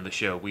patron of the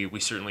show, we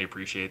certainly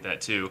appreciate that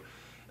too.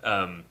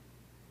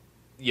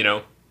 You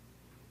know,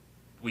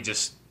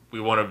 we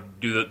want to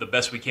do the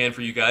best we can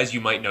for you guys. You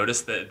might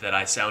notice that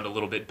I sound a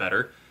little bit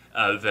better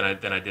than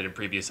I did in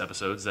previous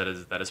episodes. That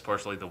is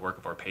partially the work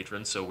of our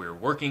patrons. So we're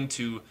working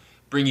to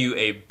bring you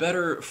a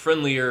better,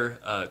 friendlier,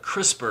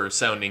 crisper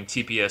sounding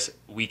TPS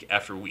week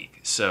after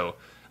week. So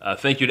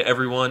thank you to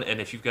everyone. And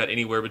if you've got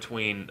anywhere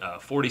between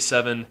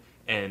 47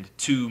 and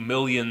 2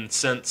 million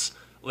cents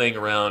laying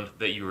around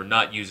that you are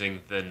not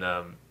using, then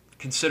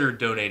consider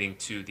donating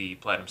to the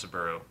Platinum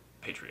Sombrero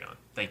Patreon.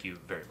 Thank you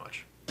very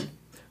much.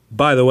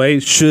 By the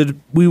way,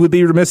 we would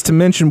be remiss to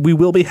mention we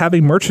will be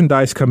having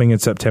merchandise coming in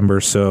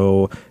September,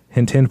 so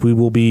hint, hint, we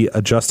will be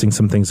adjusting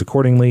some things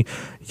accordingly.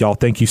 Y'all,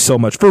 thank you so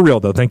much. For real,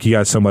 though, thank you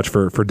guys so much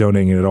for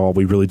donating it all.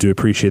 We really do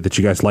appreciate that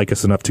you guys like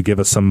us enough to give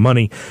us some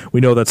money.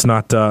 We know that's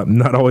not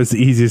always the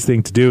easiest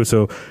thing to do,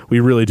 so we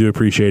really do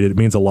appreciate it. It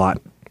means a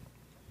lot.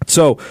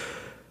 So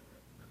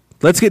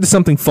let's get to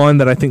something fun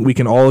that I think we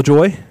can all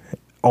enjoy,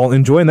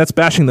 and that's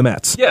bashing the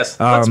Mets. Yes,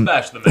 let's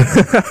bash the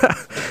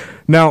Mets.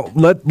 Now,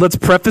 let's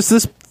preface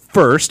this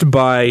first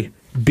by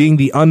being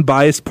the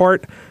unbiased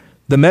part.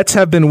 The Mets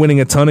have been winning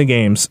a ton of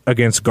games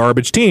against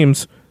garbage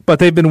teams, but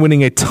they've been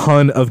winning a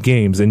ton of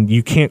games, and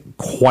you can't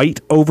quite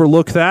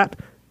overlook that.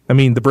 I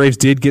mean, the Braves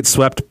did get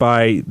swept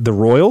by the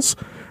Royals,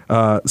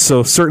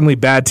 so certainly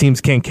bad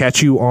teams can't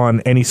catch you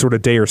on any sort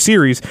of day or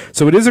series.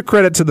 So it is a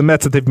credit to the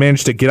Mets that they've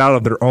managed to get out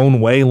of their own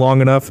way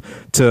long enough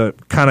to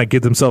kind of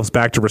get themselves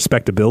back to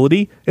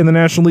respectability in the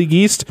National League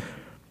East.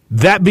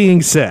 That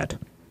being said,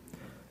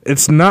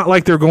 it's not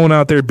like they're going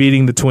out there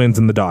beating the Twins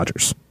and the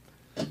Dodgers.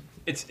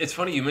 It's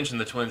funny you mentioned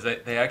the Twins.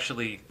 They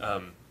actually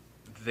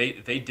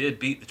they did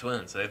beat the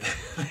Twins. They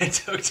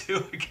took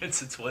 2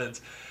 against the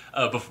Twins,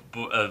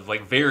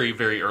 like very,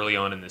 very early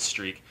on in this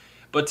streak.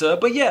 But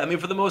yeah, I mean,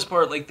 for the most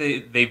part, like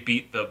they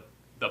beat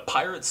the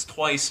Pirates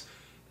twice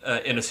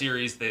in a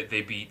series.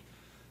 They beat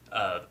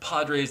the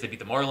Padres. They beat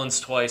the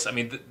Marlins twice. I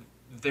mean,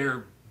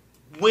 they're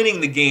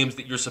winning the games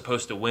that you're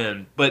supposed to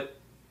win. But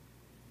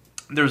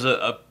there's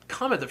a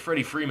comment that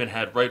Freddie Freeman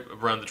had right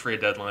around the trade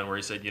deadline where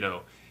he said, you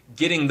know,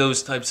 getting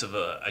those types of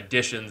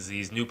additions,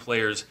 these new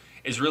players,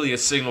 is really a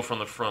signal from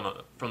the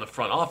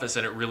front office,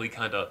 and it really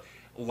kind of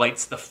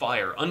lights the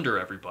fire under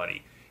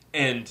everybody.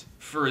 And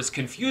for as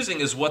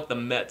confusing as what the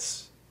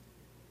Mets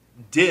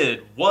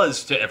did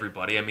was to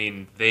everybody, I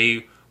mean,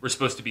 they were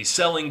supposed to be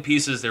selling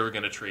pieces. They were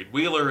going to trade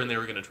Wheeler and they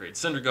were going to trade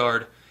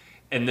Syndergaard.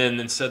 And then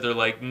instead they're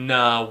like,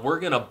 nah, we're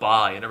going to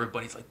buy. And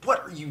everybody's like,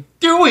 what are you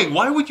doing?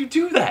 Why would you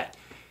do that?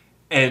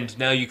 And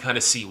now you kind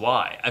of see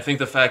why. I think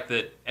the fact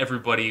that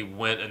everybody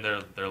went and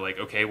they're like,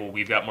 okay, well,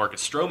 we've got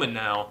Marcus Stroman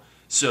now,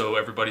 so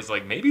everybody's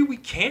like, maybe we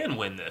can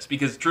win this.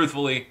 Because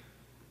truthfully,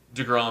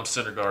 DeGrom,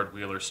 Syndergaard,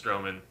 Wheeler,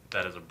 Stroman.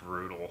 That is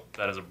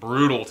a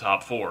brutal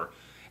top four.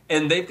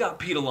 And they've got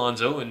Pete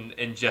Alonso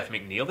and Jeff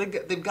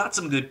McNeil. They've got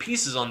some good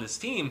pieces on this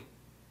team.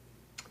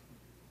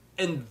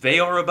 And they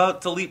are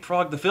about to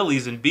leapfrog the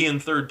Phillies and be in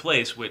third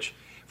place, which,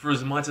 for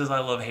as much as I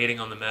love hating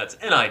on the Mets,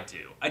 and I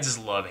do, I just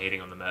love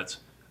hating on the Mets.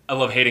 I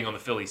love hating on the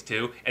Phillies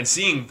too. And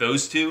seeing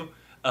those two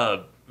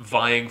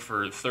vying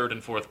for third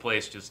and fourth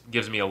place just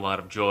gives me a lot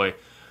of joy.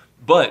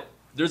 But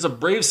there's a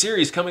Braves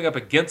series coming up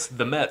against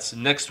the Mets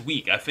next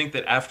week. I think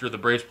that after the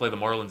Braves play the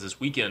Marlins this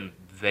weekend,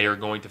 they are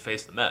going to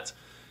face the Mets.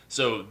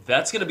 So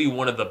that's going to be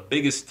one of the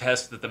biggest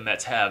tests that the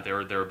Mets have.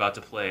 They're about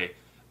to play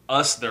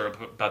us. They're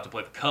about to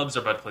play the Cubs.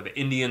 They're about to play the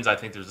Indians. I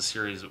think there's a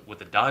series with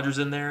the Dodgers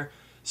in there.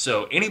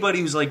 So anybody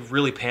who's like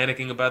really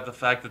panicking about the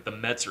fact that the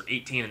Mets are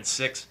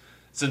 18-6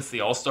 since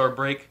the All-Star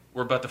break,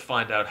 we're about to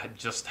find out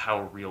just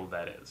how real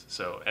that is.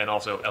 So, and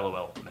also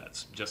LOL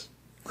Mets, just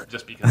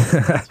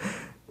because.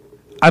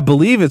 I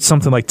believe it's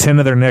something like 10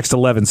 of their next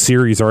 11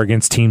 series are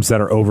against teams that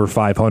are over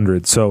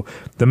 500. So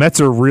the Mets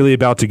are really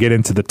about to get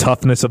into the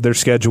toughness of their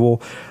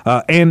schedule.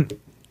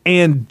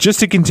 And just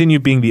to continue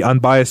being the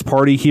unbiased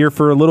party here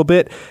for a little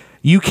bit,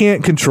 you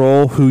can't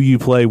control who you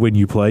play when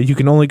you play. You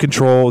can only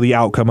control the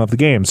outcome of the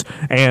games.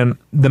 And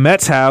the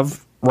Mets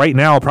have, right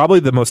now, probably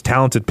the most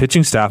talented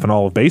pitching staff in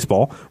all of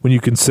baseball when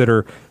you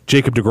consider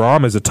Jacob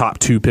deGrom as a top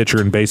 2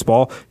 pitcher in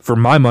baseball. For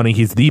my money,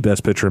 he's the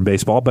best pitcher in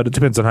baseball, but it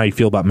depends on how you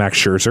feel about Max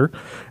Scherzer.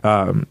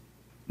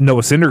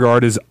 Noah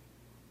Syndergaard is,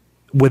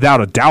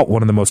 without a doubt,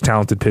 one of the most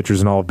talented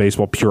pitchers in all of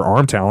baseball, pure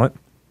arm talent.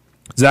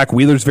 Zach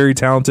Wheeler's very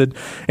talented.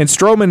 And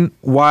Stroman,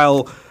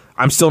 while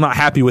I'm still not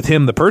happy with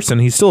him, the person,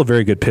 he's still a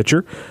very good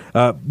pitcher.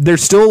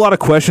 There's still a lot of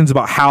questions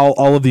about how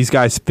all of these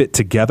guys fit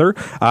together.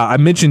 I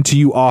mentioned to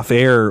you off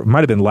air, might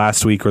have been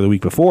last week or the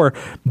week before,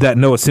 that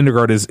Noah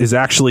Syndergaard is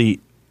actually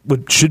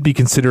what should be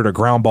considered a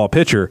ground ball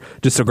pitcher,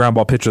 just a ground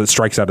ball pitcher that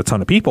strikes out a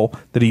ton of people,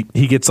 that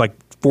he gets like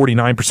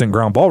 49%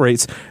 ground ball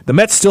rates. The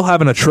Mets still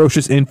have an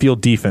atrocious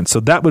infield defense. So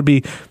that would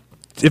be,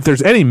 if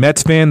there's any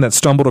Mets fan that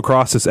stumbled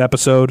across this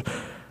episode,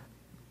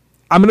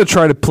 I'm going to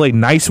try to play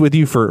nice with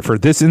you for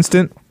this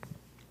instant.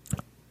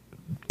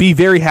 Be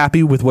very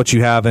happy with what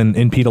you have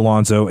in Pete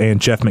Alonso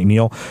and Jeff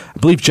McNeil. I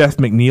believe Jeff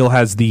McNeil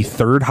has the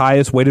 3rd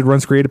highest weighted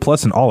runs created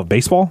plus in all of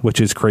baseball, which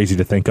is crazy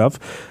to think of.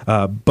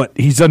 But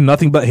he's done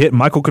nothing but hit.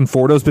 Michael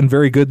Conforto's been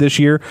very good this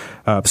year.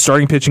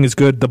 Starting pitching is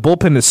good. The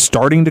bullpen is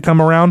starting to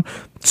come around.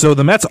 So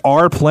the Mets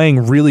are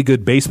playing really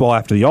good baseball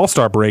after the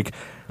All-Star break.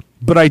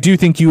 But I do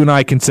think you and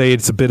I can say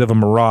it's a bit of a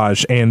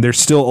mirage, and there's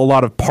still a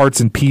lot of parts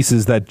and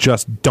pieces that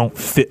just don't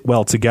fit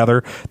well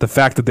together. The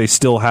fact that they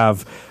still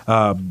have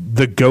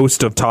the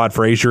ghost of Todd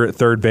Frazier at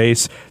third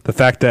base, the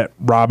fact that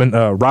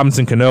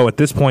Robinson Cano at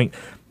this point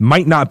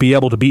might not be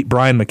able to beat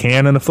Brian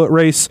McCann in a foot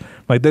race.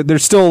 Like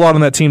there's still a lot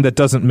on that team that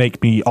doesn't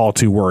make me all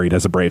too worried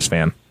as a Braves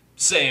fan.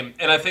 Same,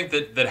 and I think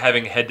that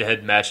having a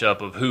head-to-head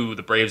matchup of who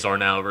the Braves are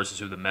now versus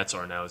who the Mets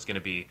are now is going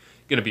to be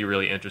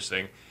really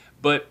interesting.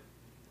 But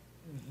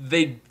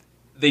they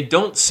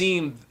don't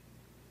seem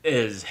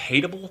as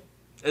hateable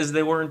as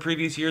they were in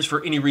previous years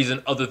for any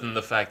reason other than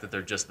the fact that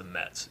they're just the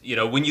Mets. You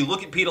know, when you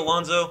look at Pete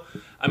Alonso,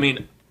 I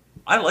mean,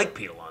 I like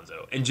Pete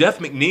Alonso. And Jeff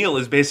McNeil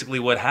is basically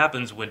what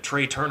happens when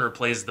Trey Turner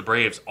plays the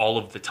Braves all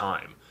of the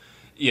time.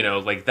 You know,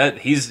 like that,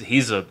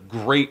 he's a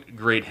great,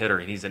 great hitter,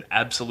 and he's an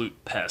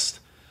absolute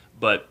pest.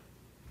 But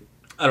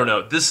I don't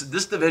know, this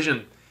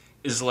division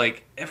is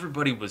like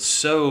everybody was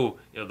so,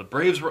 you know, the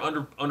Braves were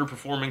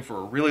underperforming for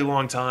a really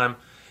long time.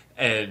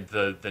 And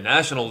the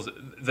Nationals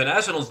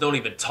don't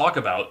even talk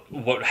about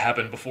what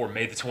happened before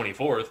May the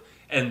 24th.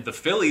 And the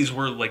Phillies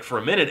were like, for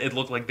a minute, it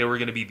looked like they were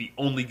going to be the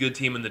only good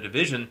team in the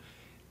division.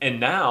 And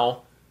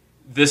now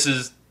this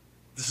is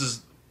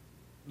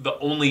the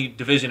only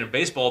division in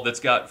baseball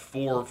that's got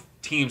 4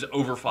 teams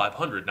over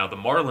 500. Now the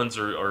Marlins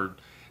are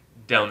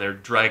down there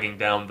dragging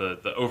down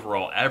the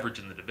overall average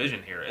in the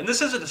division here. And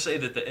this isn't to say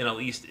that the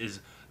NL East is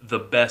the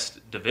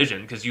best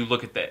division, because you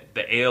look at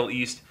the AL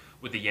East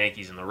with the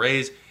Yankees and the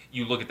Rays.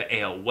 You look at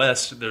the AL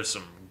West, there's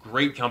some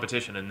great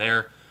competition in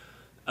there.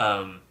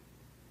 But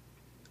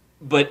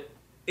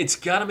it's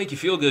got to make you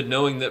feel good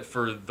knowing that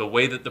for the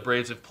way that the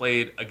Braves have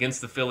played against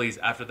the Phillies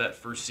after that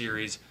first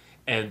series,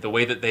 and the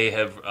way that they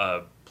have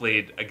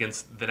played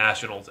against the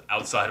Nationals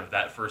outside of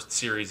that first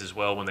series as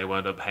well, when they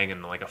wound up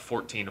hanging like a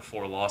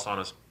 14-4 loss on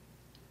us.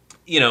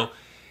 You know,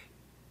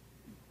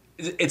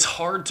 it's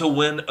hard to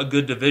win a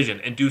good division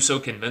and do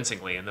so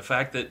convincingly. And the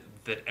fact that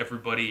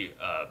everybody...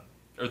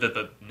 or that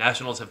the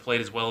Nationals have played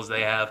as well as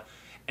they have,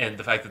 and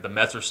the fact that the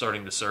Mets are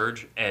starting to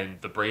surge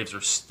and the Braves are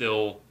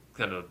still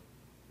kind of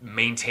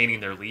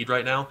maintaining their lead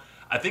right now,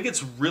 I think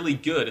it's really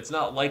good. It's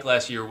not like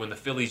last year when the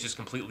Phillies just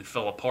completely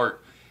fell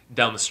apart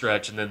down the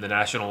stretch, and then the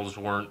Nationals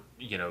weren't,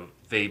 you know,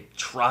 they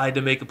tried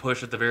to make a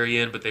push at the very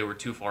end, but they were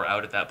too far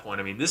out at that point.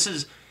 I mean, this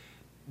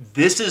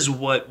is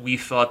what we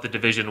thought the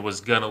division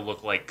was going to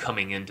look like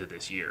coming into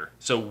this year.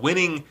 So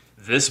winning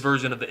this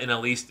version of the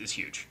NL East is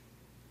huge.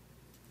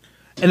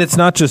 And it's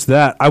not just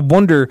that. I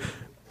wonder,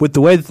 with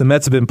the way that the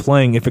Mets have been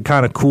playing, if it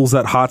kind of cools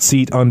that hot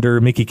seat under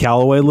Mickey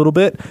Callaway a little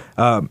bit.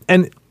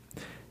 And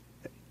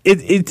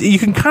you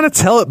can kind of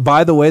tell it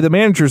by the way the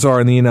managers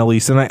are in the NL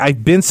East, and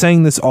I've been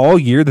saying this all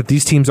year that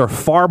these teams are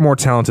far more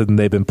talented than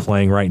they've been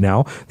playing right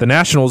now. The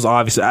Nationals,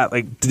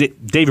 obviously,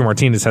 David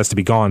Martinez has to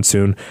be gone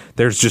soon.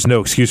 There's just no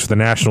excuse for the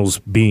Nationals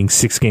being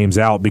 6 games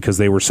out because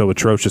they were so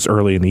atrocious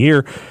early in the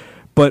year.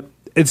 But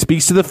it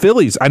speaks to the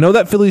Phillies. I know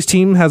that Phillies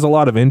team has a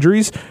lot of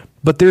injuries,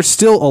 but they're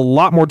still a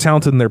lot more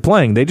talented than they're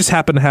playing. They just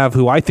happen to have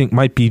who I think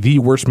might be the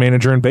worst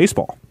manager in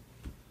baseball.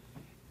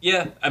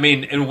 Yeah, I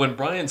mean, and when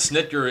Brian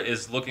Snitker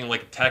is looking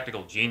like a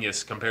tactical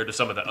genius compared to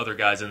some of the other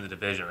guys in the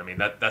division, I mean,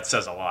 that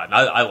says a lot. And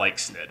I like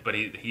Snit, but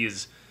he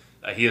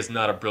is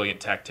not a brilliant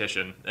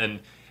tactician.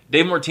 And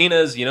Dave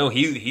Martinez,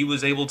 he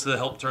was able to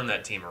help turn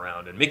that team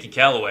around. And Mickey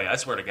Callaway, I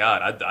swear to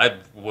God, I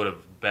would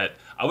have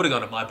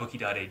gone to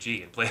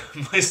mybookie.ag and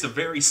placed a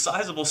very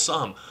sizable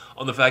sum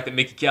on the fact that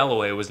Mickey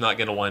Callaway was not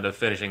going to wind up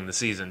finishing the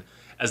season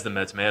as the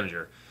Mets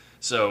manager.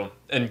 So,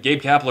 and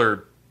Gabe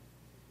Kapler,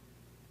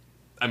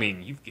 I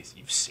mean, you've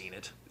seen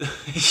it.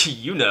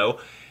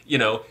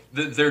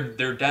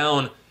 They're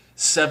down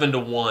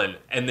 7-1,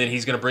 and then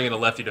he's going to bring in a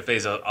lefty to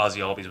face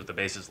Ozzie Albies with the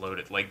bases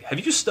loaded. Like, have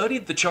you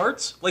studied the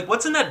charts? Like,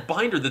 what's in that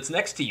binder that's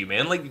next to you,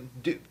 man? Like,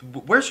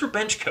 where's your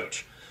bench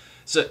coach?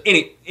 So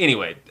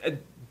anyway,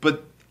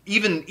 but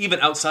even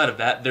outside of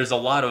that, there's a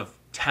lot of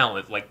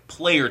talent, like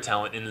player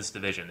talent in this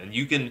division, and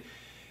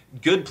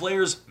good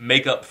players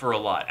make up for a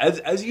lot,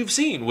 as you've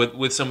seen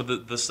with some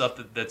of the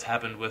stuff that's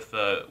happened with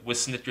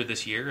Snitker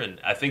this year. And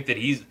I think that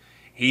he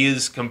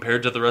is,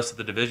 compared to the rest of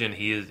the division,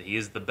 he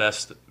is the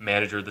best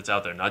manager that's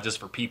out there, not just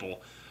for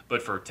people,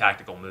 but for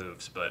tactical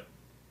moves. But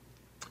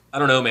I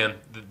don't know, man.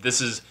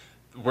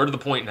 We're to the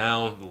point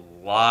now.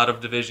 A lot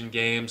of division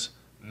games,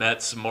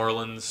 Mets,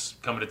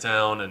 Marlins coming to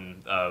town,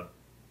 and a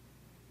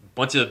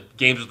bunch of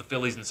games with the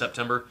Phillies in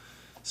September.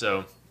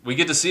 So we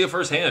get to see it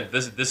firsthand.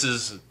 This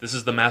is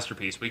the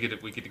masterpiece. We get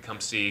to come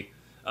see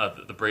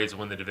the Braves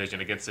win the division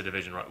against the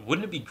division rival.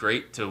 Wouldn't it be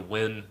great to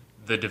win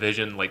the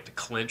division, like to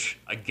clinch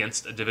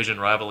against a division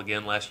rival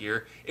again last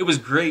year? It was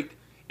great.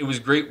 It was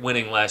great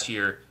winning last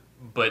year,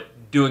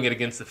 but doing it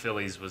against the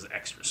Phillies was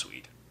extra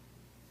sweet.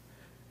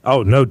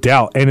 Oh, no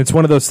doubt. And it's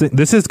one of those things.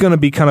 This is going to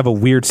be kind of a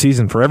weird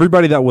season for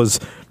everybody that was,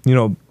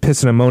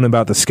 pissing and moaning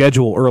about the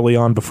schedule early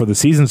on before the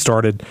season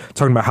started,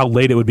 talking about how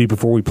late it would be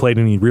before we played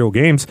any real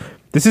games.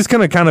 This is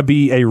going to kind of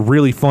be a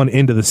really fun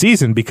end of the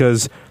season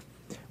because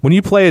when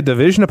you play a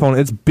division opponent,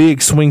 it's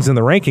big swings in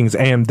the rankings,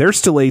 and there's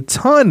still a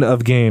ton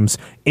of games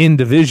in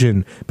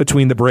division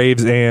between the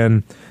Braves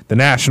and the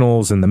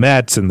Nationals and the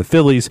Mets and the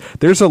Phillies.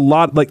 There's a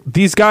lot, like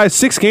these guys,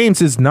 6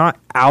 games is not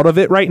out of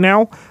it right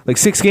now. Like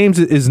 6 games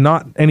is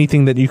not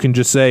anything that you can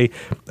just say,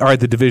 all right,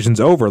 the division's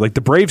over. Like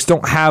the Braves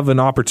don't have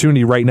an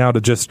opportunity right now to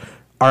just,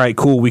 all right,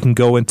 cool, we can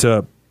go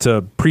into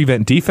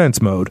prevent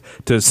defense mode,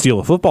 to steal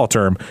a football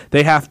term.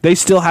 They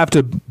still have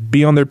to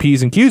be on their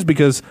P's and Q's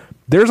because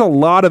there's a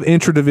lot of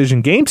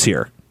intra-division games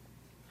here.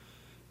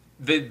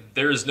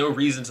 There is no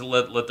reason to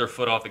let their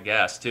foot off the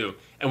gas, too.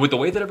 And with the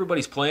way that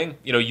everybody's playing,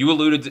 you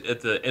alluded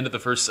at the end of the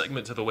first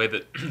segment to the way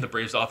that the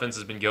Braves' offense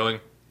has been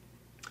going.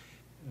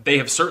 They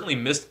have certainly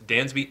missed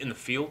Dansby in the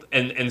field,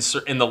 and in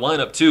the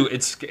lineup, too.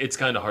 It's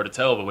kind of hard to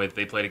tell the way that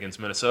they played against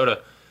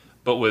Minnesota.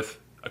 But with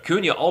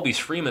Acuna, Albies,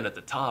 Freeman at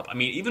the top, I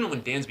mean, even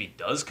when Dansby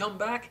does come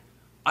back,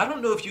 I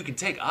don't know if you can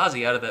take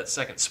Ozzie out of that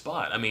second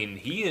spot. I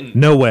mean,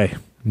 No way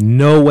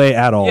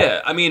at all. Yeah,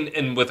 I mean,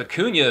 and with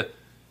Acuna,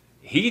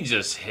 he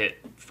just hit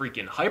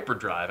freaking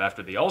hyperdrive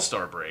after the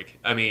All-Star break.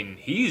 I mean,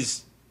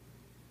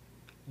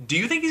 do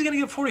you think he's going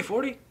to get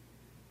 40-40?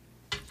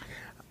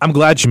 I'm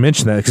glad you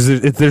mentioned that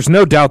because there's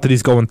no doubt that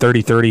he's going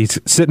 30-30. He's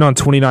sitting on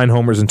 29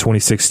 homers and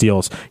 26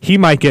 steals. He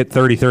might get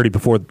 30-30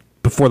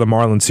 before the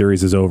Marlins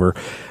series is over.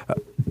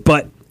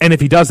 And if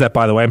he does that,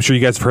 by the way, I'm sure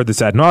you guys have heard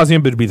this ad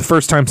nauseum, but it'd be the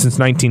first time since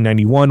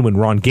 1991 when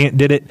Ron Gant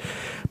did it.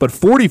 But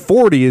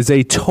 40-40 is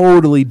a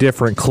totally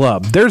different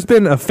club. There's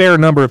been a fair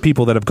number of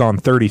people that have gone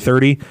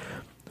 30-30.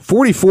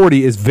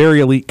 40-40 is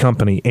very elite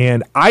company,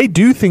 and I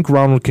do think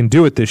Ronald can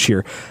do it this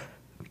year.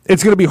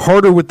 It's going to be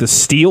harder with the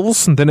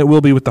steals than it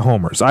will be with the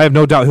homers. I have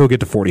no doubt he'll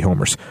get to 40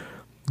 homers.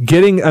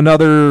 Getting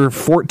another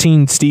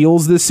 14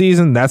 steals this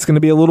season, that's going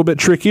to be a little bit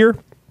trickier,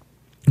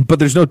 but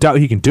there's no doubt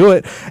he can do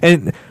it.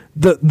 And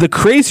the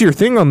crazier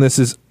thing on this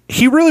is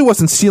he really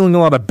wasn't stealing a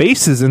lot of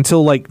bases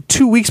until like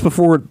 2 weeks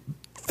before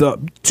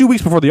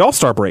the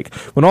All-Star break,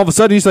 when all of a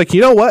sudden he's like,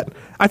 you know what?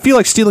 I feel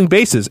like stealing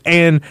bases,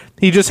 and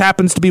he just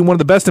happens to be one of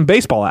the best in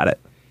baseball at it.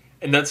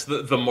 And that's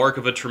the mark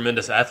of a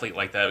tremendous athlete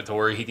like that, to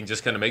where he can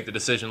just kind of make the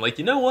decision, like,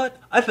 you know what?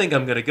 I think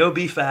I'm going to go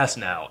be fast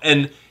now.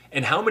 And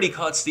how many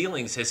caught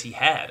stealings has he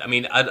had? I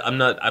mean, I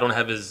don't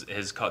have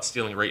his caught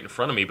stealing rate in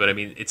front of me, but I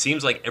mean, it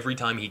seems like every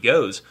time he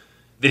goes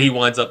that he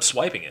winds up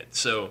swiping it.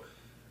 So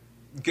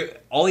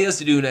all he has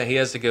to do now, he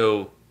has to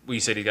go, well, you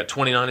said he got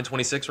 29 and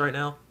 26 right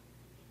now?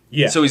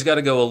 Yeah. So he's got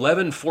to go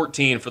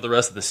 11-14 for the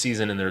rest of the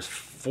season, and there's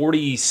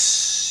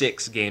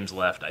 46 games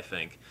left, I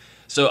think.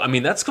 So, I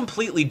mean, that's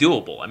completely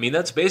doable. I mean,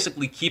 that's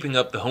basically keeping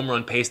up the home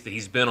run pace that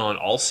he's been on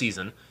all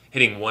season,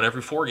 hitting 1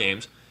 every 4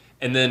 games.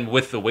 And then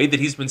with the way that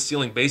he's been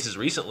stealing bases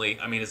recently,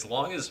 I mean, as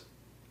long as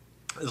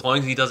as long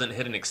as he doesn't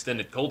hit an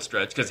extended cold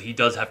stretch, because he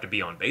does have to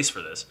be on base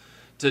for this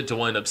to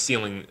wind up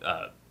stealing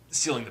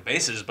the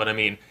bases. But I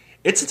mean,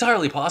 it's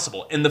entirely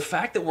possible. And the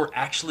fact that we're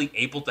actually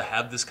able to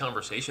have this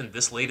conversation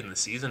this late in the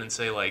season and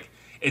say, like,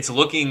 it's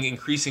looking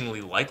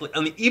increasingly likely.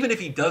 I mean, even if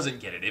he doesn't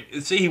get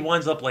it, say he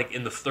winds up like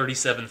in the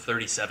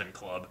 37-37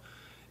 club,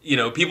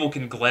 people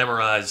can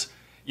glamorize,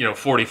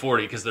 40-40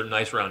 because they're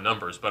nice round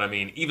numbers. But I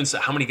mean, even so,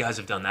 how many guys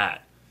have done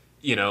that?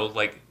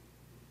 Like,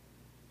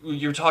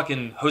 you're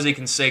talking Jose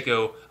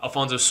Canseco,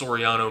 Alfonso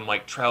Soriano,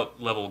 Mike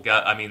Trout level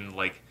guy. I mean,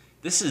 like,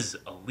 this is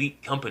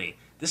elite company.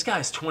 This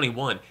guy's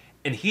 21,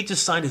 and he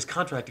just signed his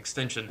contract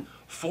extension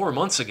 4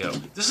 months ago.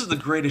 This is the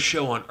greatest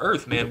show on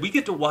earth, man. We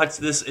get to watch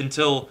this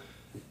until,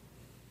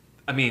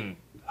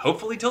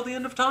 hopefully till the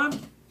end of time.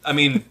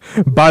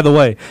 By the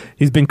way,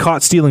 he's been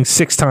caught stealing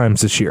 6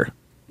 times this year.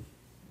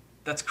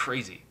 That's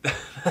crazy.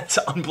 That's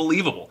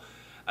unbelievable.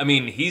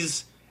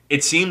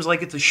 It seems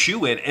like it's a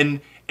shoo-in,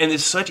 and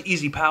it's such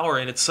easy power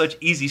and it's such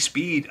easy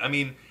speed.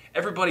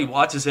 Everybody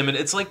watches him, and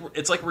it's like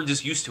we're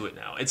just used to it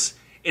now.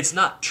 It's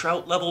not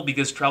Trout level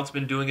because Trout's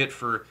been doing it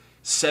for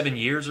 7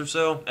 years or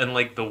so, and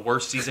like the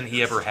worst season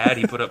he ever had,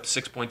 he put up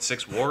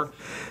 6.6 WAR.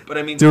 But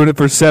doing it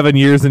for 7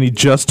 years, and he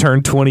just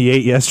turned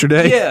 28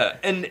 yesterday. Yeah,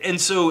 and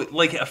so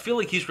like I feel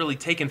like he's really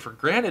taken for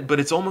granted.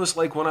 But it's almost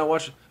like when I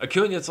watch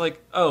Acuna, it's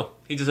like, oh,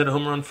 he just hit a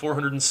home run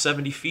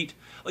 470 feet,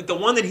 like the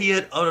one that he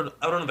hit out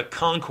on the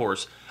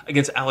concourse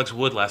against Alex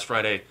Wood last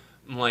Friday.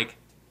 I'm like,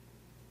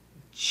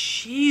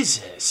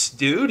 Jesus,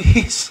 dude,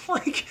 he's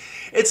like,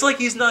 it's like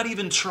he's not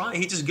even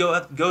trying. He just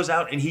goes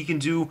out and he can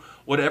do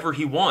whatever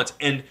he wants.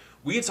 And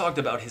we had talked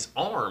about his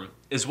arm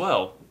as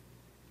well,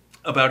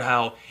 about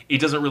how he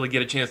doesn't really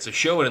get a chance to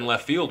show it in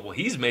left field. Well,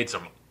 he's made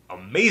some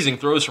amazing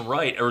throws from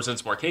right ever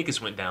since Markakis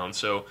went down.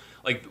 So,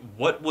 like,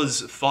 what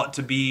was thought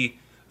to be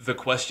the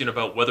question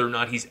about whether or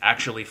not he's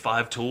actually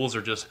 5 tools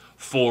or just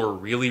 4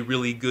 really,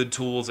 really good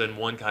tools and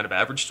 1 kind of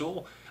average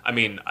tool?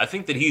 I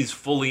think that he's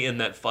fully in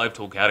that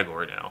 5-tool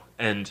category now.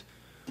 And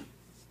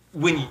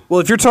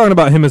if you're talking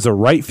about him as a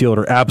right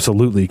fielder,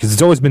 absolutely, because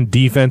it's always been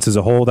defense as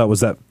a whole. That was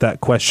that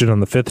question on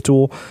the 5th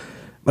tool.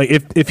 Like,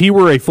 if he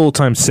were a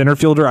full-time center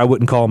fielder, I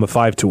wouldn't call him a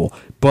 5-tool.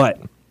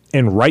 But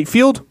in right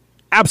field,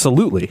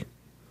 absolutely.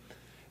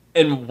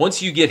 And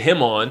once you get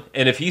him on,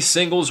 and if he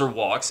singles or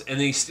walks, and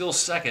then he's still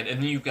second,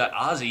 and then you've got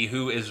Ozzy,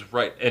 who is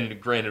right,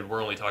 and granted,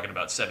 we're only talking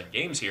about 7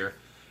 games here,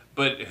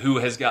 but who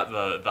has got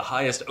the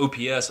highest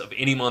OPS of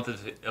any month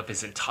of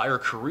his entire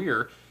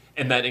career,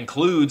 and that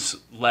includes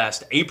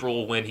last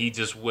April when he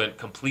just went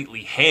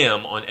completely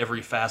ham on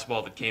every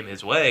fastball that came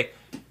his way.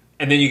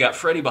 And then you got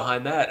Freddie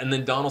behind that, and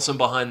then Donaldson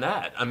behind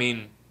that.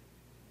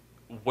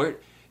 Where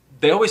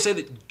they always say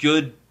that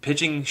good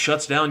pitching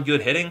shuts down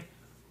good hitting,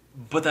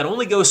 but that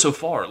only goes so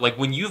far. Like,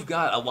 when you've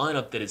got a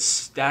lineup that is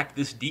stacked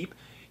this deep,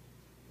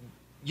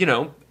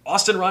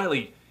 Austin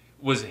Riley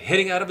was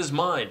hitting out of his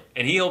mind,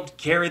 and he helped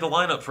carry the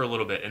lineup for a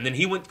little bit, and then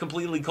he went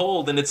completely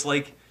cold, and it's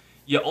like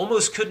you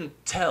almost couldn't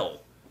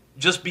tell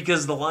just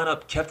because the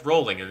lineup kept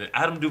rolling, and then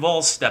Adam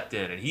Duvall stepped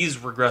in, and he's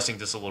regressing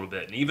just a little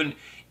bit, and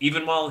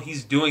even while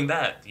he's doing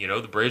that,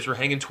 the Braves were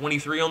hanging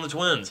 23 on the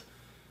Twins.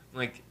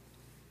 Like,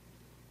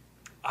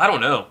 I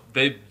don't know.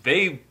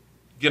 They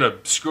gonna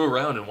screw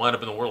around and wind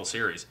up in the World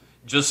Series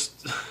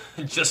just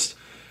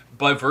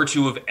by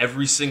virtue of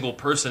every single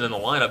person in the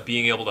lineup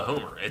being able to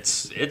homer.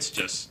 It's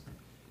just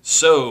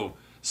so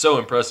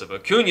impressive.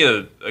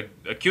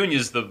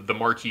 Acuna's the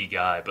marquee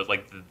guy, but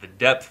like the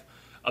depth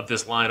of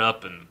this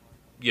lineup, and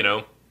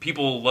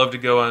people love to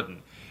go out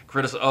and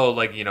criticize. Oh,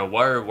 like,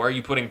 why are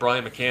you putting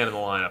Brian McCann in the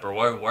lineup, or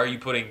why are you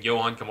putting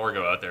Johan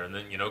Camargo out there? And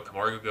then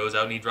Camargo goes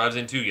out and he drives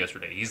in 2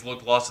 yesterday. He's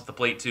looked lost at the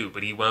plate too,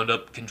 but he wound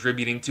up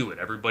contributing to it.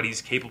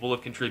 Everybody's capable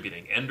of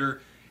contributing.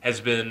 Ender has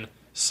been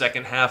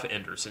second half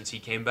Ender since he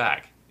came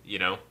back.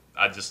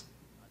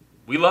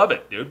 We love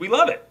it, dude. We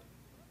love it.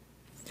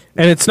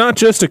 And it's not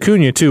just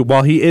Acuna, too.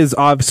 While he is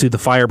obviously the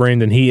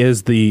firebrand and he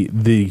is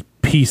the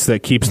piece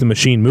that keeps the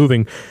machine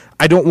moving,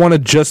 I don't want to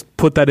just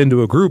put that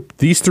into a group.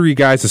 These 3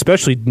 guys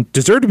especially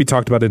deserve to be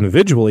talked about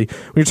individually.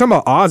 When you're talking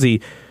about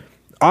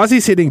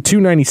Ozzy's hitting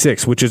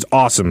 296, which is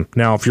awesome.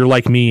 Now, if you're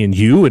like me and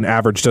you, and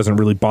average doesn't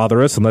really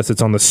bother us unless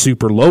it's on the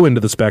super low end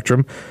of the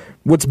spectrum.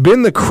 What's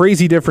been the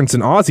crazy difference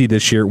in Ozzy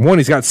this year, one,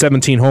 he's got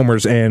 17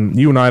 homers, and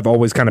you and I have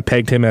always kind of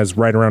pegged him as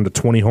right around a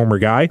 20-homer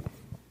guy.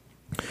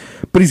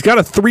 But he's got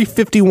a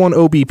 351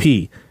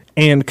 OBP.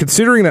 And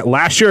considering that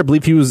last year, I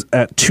believe he was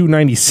at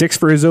 296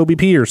 for his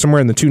OBP, or somewhere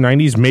in the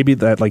 290s, maybe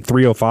at like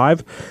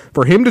 305,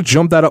 for him to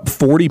jump that up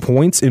 40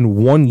 points in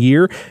 1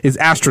 year is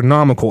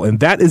astronomical. And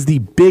that is the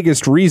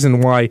biggest reason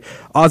why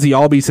Ozzy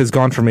Albies has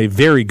gone from a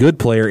very good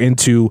player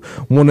into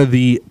one of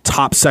the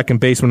top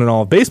second basemen in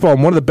all of baseball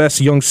and one of the best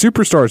young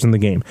superstars in the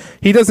game.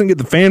 He doesn't get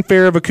the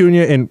fanfare of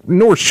Acuna, and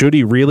nor should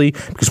he really,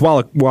 because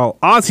while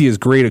Ozzy is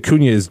great,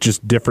 Acuna is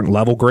just different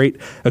level great.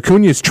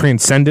 Acuna is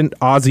transcendent.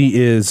 Ozzy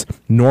is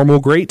normal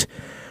great.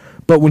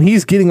 But when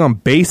he's getting on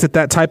base at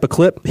that type of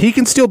clip, he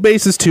can steal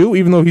bases too,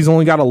 even though he's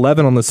only got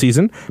 11 on the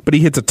season. But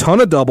he hits a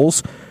ton of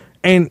doubles,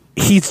 and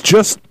he's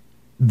just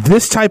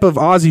this type of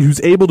Ozzy who's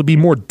able to be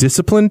more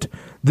disciplined,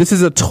 this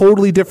is a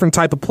totally different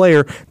type of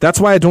player. That's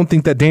why I don't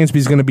think that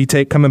Dansby's going to be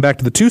coming back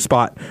to the 2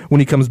 spot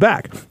when he comes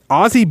back.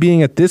 Ozzy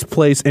being at this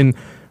place and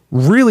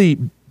really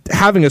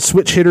having a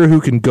switch hitter who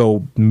can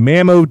go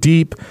mammo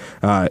deep,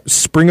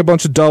 spring a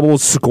bunch of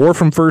doubles, score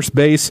from first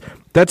base,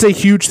 that's a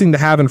huge thing to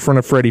have in front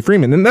of Freddie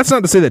Freeman. And that's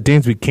not to say that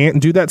Dansby can't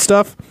do that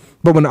stuff,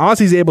 but when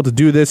Ozzy's able to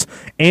do this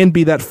and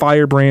be that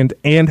firebrand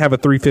and have a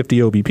 350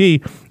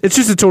 OBP, it's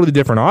just a totally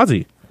different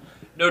Ozzy.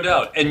 No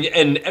doubt,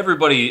 and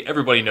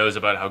everybody knows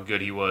about how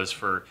good he was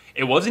for.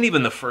 It wasn't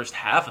even the first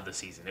half of the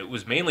season. It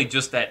was mainly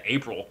just that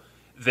April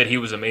that he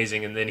was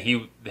amazing, and then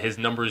his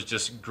numbers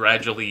just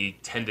gradually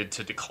tended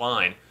to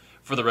decline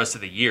for the rest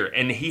of the year.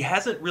 And he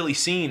hasn't really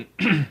seen,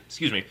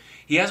 excuse me,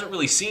 he hasn't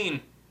really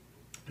seen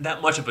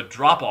that much of a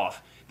drop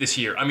off this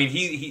year. I mean,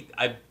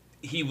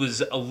 he was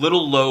a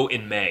little low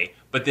in May,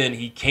 but then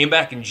he came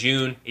back in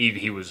June.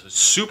 He was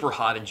super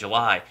hot in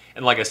July,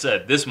 and like I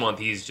said, this month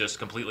he's just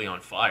completely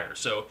on fire.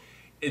 So.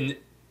 And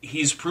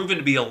he's proven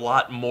to be a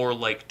lot more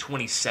like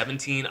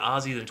 2017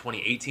 Ozzy than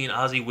 2018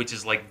 Ozzy, which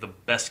is like the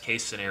best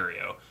case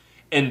scenario.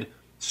 And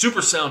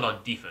super sound on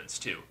defense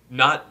too.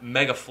 Not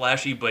mega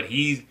flashy, but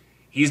he's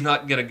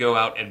not going to go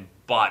out and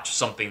botch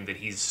something that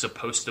he's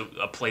supposed to,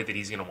 a play that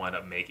he's going to wind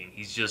up making.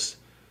 He's just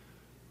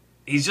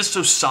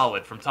so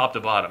solid from top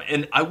to bottom.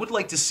 And I would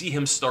like to see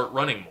him start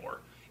running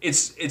more.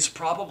 It's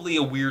probably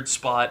a weird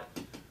spot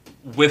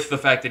with the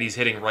fact that he's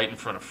hitting right in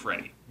front of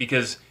Freddie,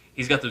 because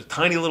he's got those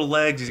tiny little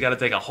legs. He's got to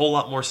take a whole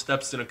lot more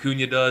steps than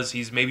Acuna does.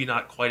 He's maybe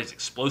not quite as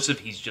explosive.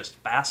 He's just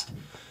fast.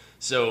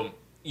 So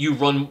you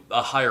run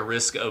a higher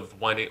risk of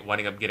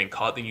winding up getting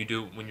caught than you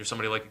do when you're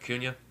somebody like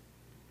Acuna.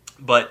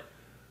 But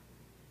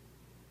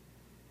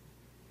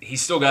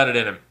he's still got it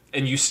in him.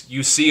 And you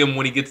see him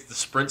when he gets the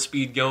sprint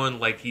speed going,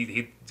 like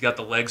he's got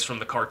the legs from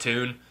the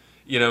cartoon.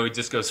 You know, he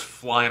just goes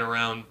flying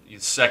around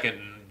second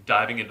and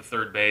diving into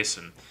third base.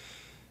 And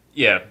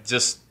yeah,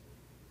 just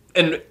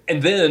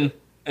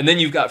and then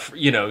you've got,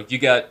 you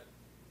got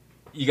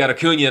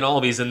Acuna and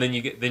Albies, and then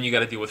you got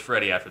to deal with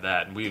Freddie after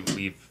that. And we've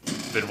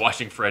been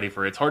watching Freddie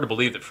it's hard to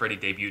believe that Freddie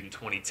debuted in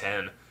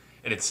 2010,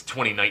 and it's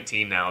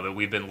 2019 now that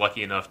we've been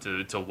lucky enough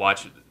to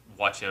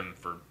watch him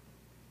for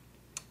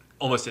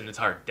almost an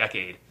entire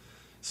decade.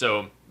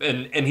 So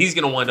and he's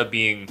going to wind up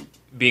being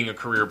a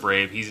career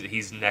Brave.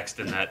 He's next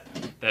in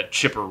that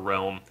chipper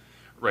realm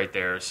right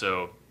there.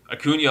 So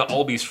Acuna,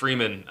 Albies,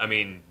 Freeman, I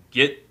mean,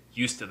 get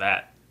used to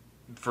that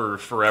for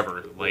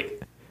forever.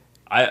 Like.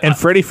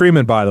 Freddie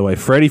Freeman, by the way,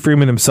 Freddie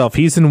Freeman himself,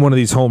 he's in one of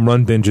these home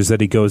run binges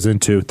that he goes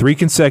into. 3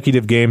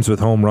 consecutive games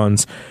with home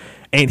runs.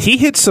 And he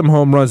hits some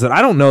home runs that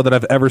I don't know that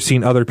I've ever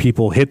seen other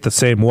people hit the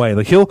same way.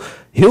 Like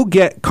he'll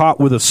get caught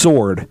with a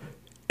sword,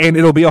 and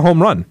it'll be a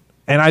home run.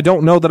 And I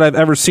don't know that I've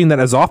ever seen that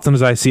as often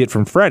as I see it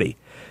from Freddie.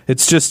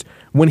 It's just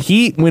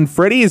when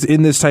Freddie is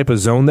in this type of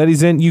zone that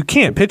he's in, you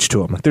can't pitch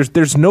to him.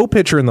 There's no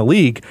pitcher in the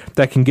league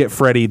that can get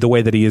Freddie the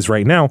way that he is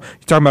right now.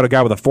 You're talking about a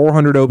guy with a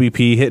 400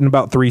 OBP, hitting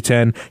about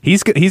 310.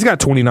 He's got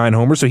 29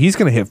 homers, so he's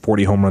going to hit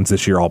 40 home runs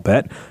this year, I'll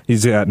bet.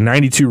 He's got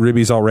 92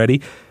 ribbies already.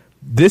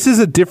 This is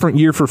a different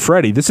year for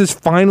Freddie. This is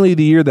finally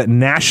the year that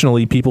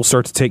nationally people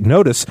start to take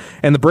notice.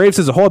 And the Braves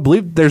as a whole, I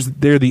believe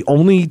they're the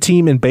only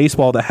team in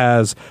baseball that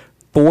has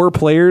 4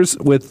 players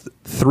with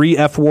 3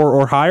 F-WAR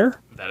or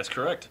higher. That is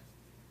correct.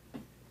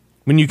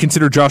 When you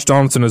consider Josh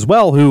Donaldson as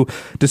well, who,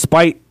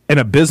 despite an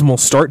abysmal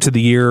start to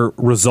the year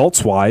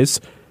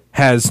results-wise,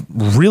 has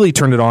really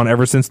turned it on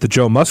ever since the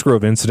Joe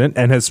Musgrove incident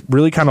and has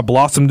really kind of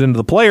blossomed into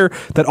the player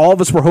that all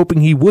of us were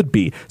hoping he would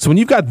be. So when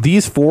you've got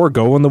these 4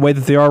 going the way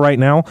that they are right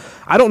now,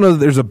 I don't know that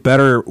there's a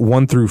better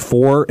 1 through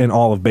 4 in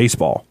all of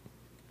baseball.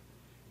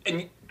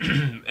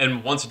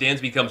 And once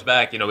Dansby comes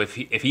back,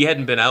 if he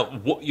hadn't been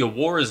out,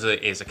 WAR is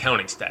a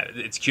counting stat.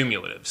 It's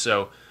cumulative.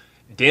 So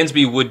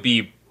Dansby would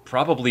be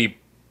probably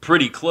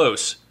pretty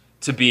close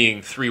to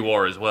being 3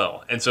 WAR as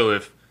well. And so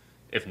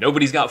if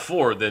nobody's got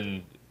 4,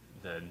 then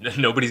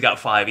nobody's got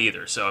 5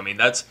 either. So I mean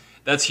that's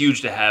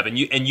huge to have. And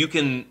you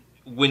can,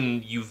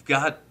 when you've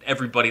got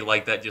everybody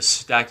like that just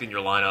stacked in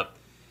your lineup,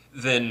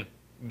 then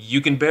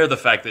you can bear the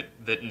fact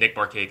that Nick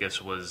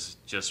Markakis was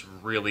just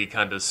really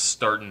kind of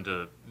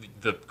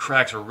the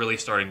cracks are really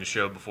starting to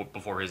show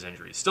before his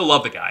injury. Still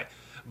love the guy,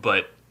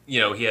 but he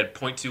had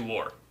 .2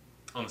 WAR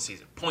on the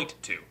season,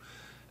 .2.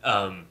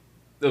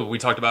 We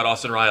talked about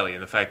Austin Riley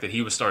and the fact that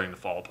he was starting to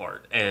fall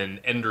apart, and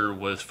Ender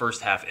was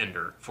first half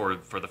Ender for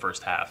the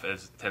first half,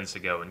 as it tends to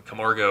go, and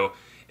Camargo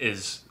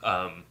is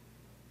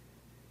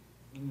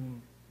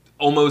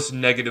almost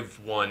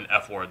 -1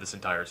 F-WAR this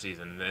entire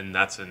season, and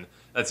that's in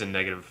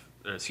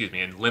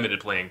limited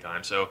playing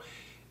time. So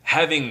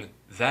having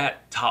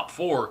that top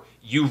 4,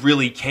 you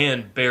really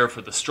can bear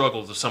for the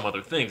struggles of some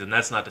other things. And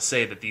that's not to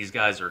say that these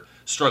guys are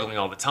struggling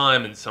all the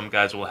time and some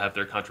guys will have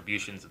their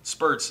contributions in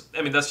spurts.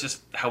 I mean, that's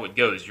just how it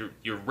goes.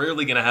 You're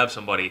rarely going to have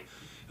somebody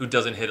who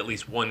doesn't hit at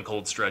least one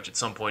cold stretch at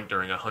some point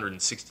during a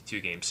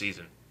 162-game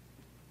season.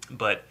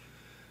 But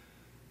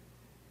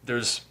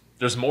there's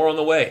there's more on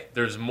the way.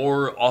 There's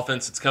more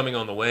offense that's coming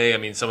on the way. I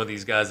mean, some of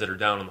these guys that are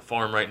down on the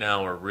farm right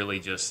now are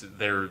really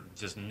they're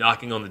just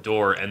knocking on the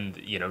door. And,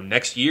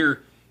 next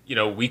year,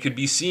 we could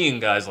be seeing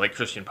guys like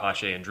Christian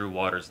Pache and Drew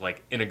Waters,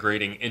 like,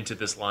 integrating into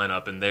this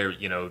lineup. And they're,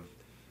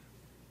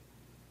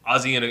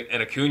 Ozzie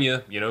and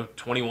Acuna,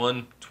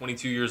 21,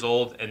 22 years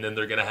old. And then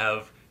they're going to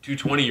have 2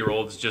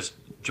 20-year-olds just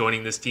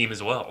joining this team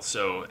as well.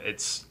 So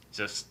it's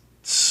just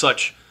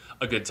such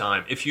a good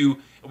time.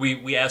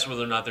 We asked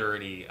whether or not there are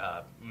any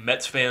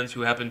Mets fans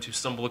who happen to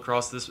stumble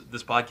across this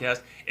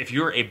podcast. If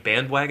you're a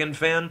bandwagon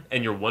fan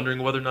and you're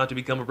wondering whether or not to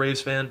become a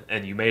Braves fan,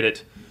 and you made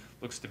it,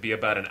 looks to be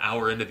about an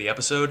hour into the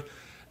episode,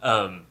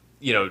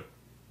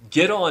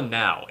 get on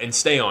now and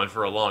stay on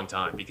for a long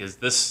time, because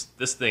this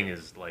thing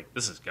is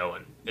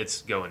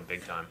it's going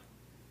big time.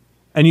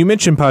 And you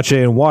mentioned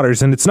Pache and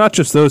Waters, and it's not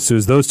just those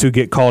two. Those two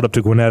get called up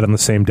to Gwinnett on the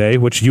same day,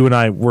 which you and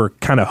I were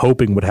kind of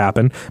hoping would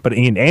happen. But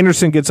Ian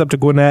Anderson gets up to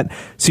Gwinnett.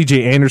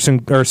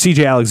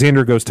 C.J.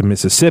 Alexander goes to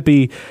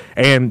Mississippi.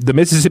 And the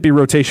Mississippi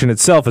rotation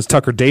itself, as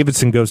Tucker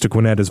Davidson goes to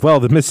Gwinnett as well,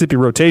 the Mississippi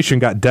rotation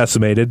got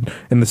decimated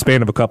in the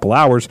span of a couple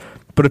hours.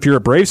 But if you're a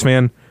Braves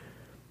fan,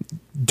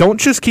 don't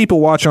just keep a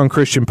watch on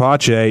Christian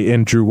Pache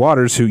and Drew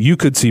Waters, who you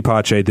could see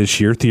Pache this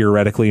year,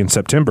 theoretically, in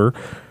September.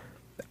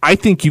 I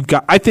think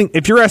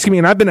if you're asking me,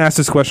 and I've been asked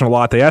this question a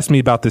lot, they asked me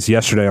about this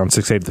yesterday on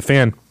 680 The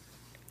Fan,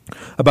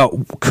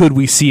 about could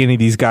we see any of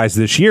these guys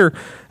this year,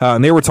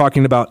 and they were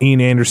talking about Ian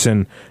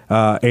Anderson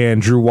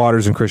and Drew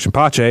Waters and Christian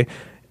Pache.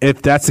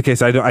 If that's the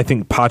case, I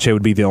think Pache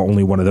would be the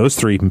only one of those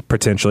three,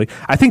 potentially.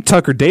 I think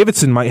Tucker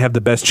Davidson might have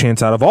the best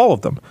chance out of all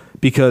of them,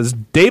 because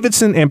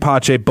Davidson and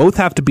Pache both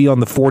have to be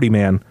on the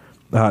 40-man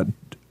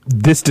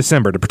this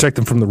December to protect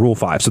them from the Rule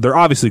 5, so they're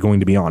obviously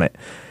going to be on it.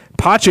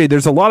 Pache,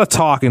 there's a lot of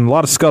talk and a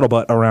lot of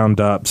scuttlebutt around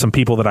some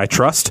people that I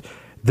trust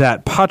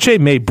that Pache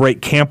may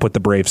break camp with the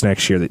Braves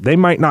next year. They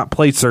might not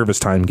play service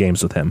time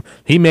games with him.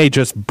 He may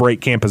just break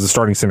camp as a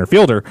starting center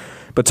fielder.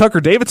 But Tucker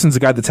Davidson's a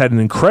guy that's had an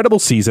incredible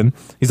season.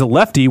 He's a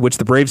lefty, which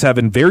the Braves have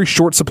in very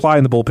short supply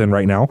in the bullpen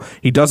right now.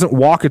 He doesn't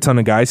walk a ton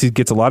of guys. He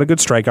gets a lot of good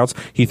strikeouts.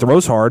 He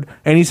throws hard,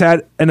 and he's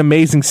had an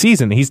amazing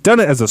season. He's done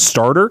it as a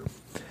starter,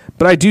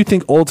 but I do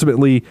think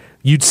ultimately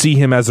you'd see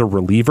him as a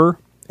reliever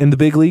in the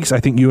big leagues. I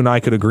think you and I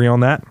could agree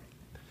on that.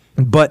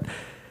 But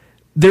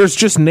there's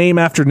just name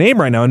after name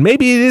right now, and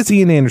maybe it is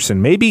Ian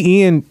Anderson. Maybe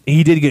Ian,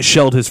 he did get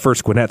shelled his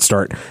first Gwinnett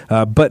start,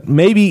 but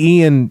maybe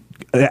Ian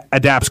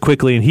adapts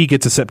quickly and he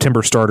gets a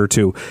September starter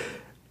too.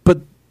 But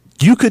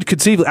you could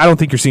conceivably, I don't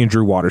think you're seeing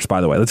Drew Waters, by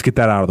the way. Let's get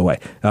that out of the way.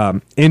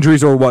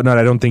 Injuries or whatnot,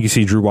 I don't think you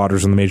see Drew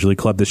Waters in the Major League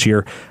Club this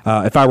year.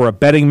 If I were a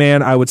betting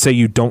man, I would say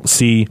you don't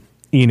see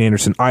Ian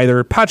Anderson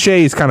either.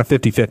 Pache is kind of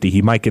 50-50.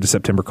 He might get a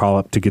September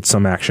call-up to get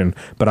some action,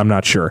 but I'm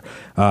not sure.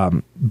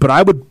 But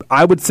I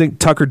would think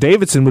Tucker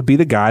Davidson would be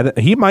the guy that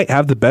he might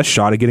have the best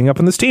shot at getting up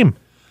in this team.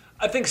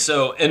 I think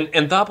so. And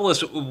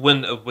Anthopoulos,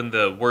 when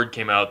the word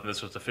came out and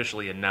this was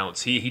officially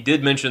announced, he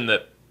did mention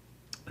that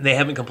they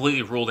haven't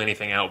completely ruled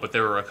anything out, but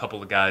there are a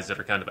couple of guys that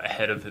are kind of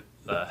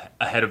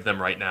ahead of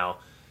them right now.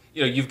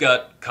 You've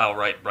got Kyle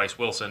Wright, Bryce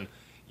Wilson.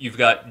 You've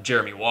got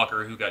Jeremy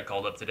Walker, who got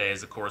called up today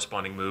as a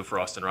corresponding move for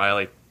Austin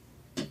Riley.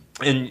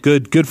 And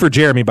good for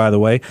Jeremy, by the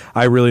way.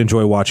 I really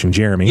enjoy watching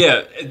Jeremy.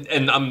 Yeah,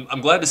 and I'm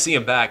glad to see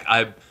him back.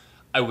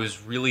 I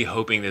was really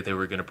hoping that they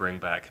were going to bring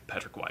back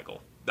Patrick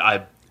Weigel.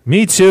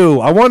 Me too.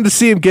 I wanted to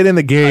see him get in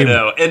the game. I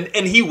know,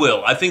 and he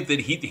will. I think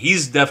that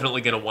he's definitely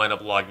going to wind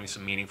up logging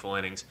some meaningful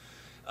innings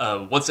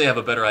once they have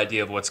a better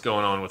idea of what's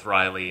going on with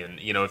Riley. And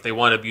if they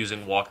wind up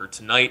using Walker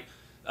tonight,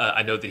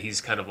 I know that he's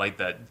kind of like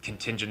that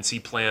contingency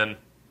plan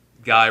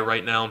guy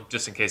right now,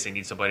 just in case they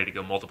need somebody to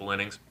go multiple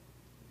innings.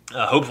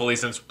 Hopefully,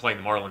 since we're playing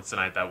the Marlins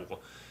tonight,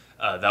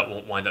 that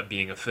won't wind up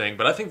being a thing.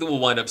 But I think that we'll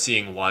wind up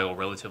seeing Weigel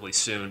relatively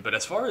soon. But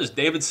as far as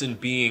Davidson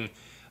being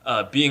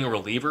a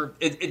reliever,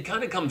 it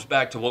kind of comes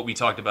back to what we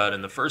talked about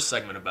in the first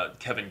segment about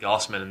Kevin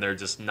Gossman, and there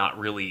just not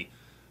really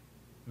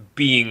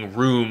being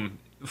room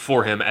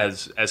for him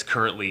as the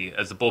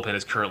bullpen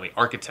is currently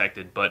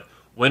architected. But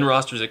when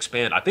rosters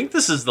expand, I think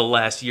this is the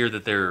last year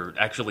that they're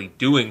actually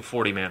doing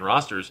 40-man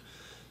rosters.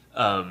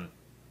 I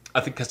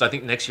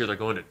think next year they're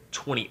going to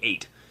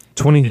 28.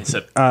 20,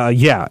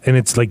 yeah, and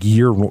it's like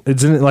isn't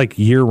it like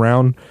year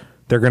round?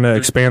 They're going to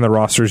expand the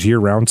rosters year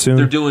round soon.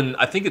 They're doing,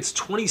 I think it's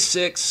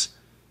 26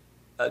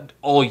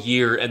 all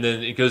year, and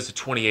then it goes to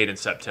 28 in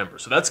September.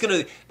 So that's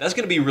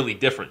gonna be really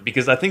different,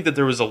 because I think that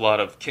there was a lot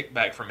of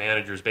kickback from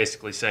managers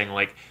basically saying,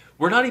 like,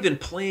 we're not even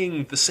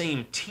playing the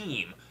same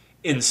team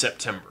in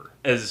September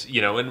as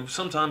and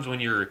sometimes when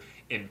you're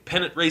in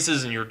pennant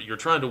races and you're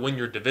trying to win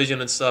your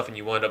division and stuff, and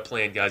you wind up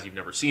playing guys you've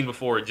never seen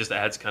before, it just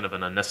adds kind of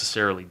an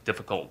unnecessarily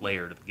difficult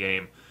layer to the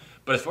game.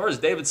 But as far as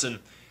Davidson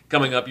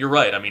coming up, you're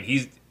right. I mean,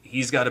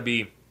 he's got to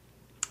be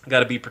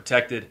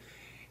protected.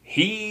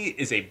 He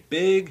is a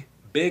big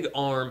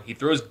arm. He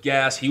throws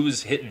gas. He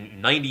was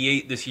hitting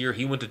 98 this year.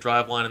 He went to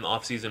driveline in the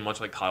offseason,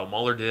 much like Kyle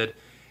Muller did.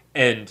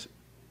 And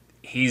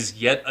he's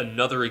yet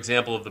another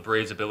example of the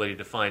Braves' ability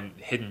to find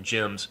hidden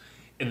gems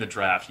in the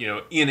draft.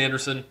 Ian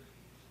Anderson,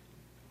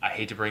 I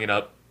hate to bring it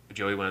up, but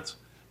Joey Wentz,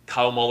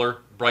 Kyle Muller,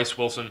 Bryce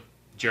Wilson,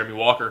 Jeremy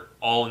Walker,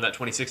 all in that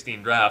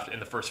 2016 draft in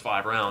the first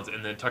 5 rounds,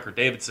 and then Tucker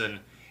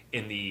Davidson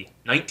in the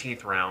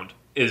 19th round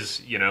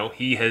is,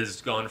 he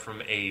has gone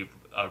from a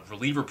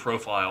reliever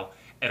profile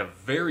at a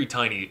very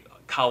tiny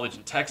college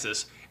in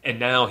Texas, and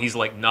now he's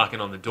like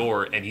knocking on the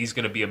door, and he's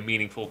going to be a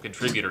meaningful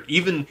contributor.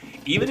 Even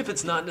if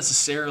it's not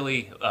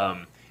necessarily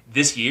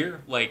this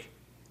year, like,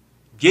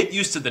 get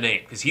used to the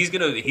name, because he's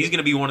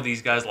gonna be one of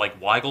these guys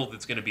like Weigel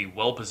that's going to be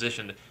well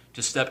positioned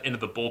to step into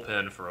the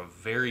bullpen for a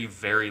very,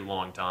 very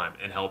long time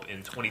and help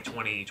in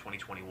 2020,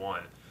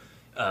 2021.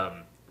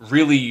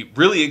 Really,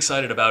 really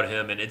excited about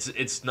him, and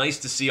it's nice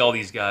to see all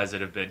these guys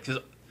that have been, because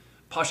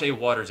Pache,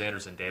 Waters,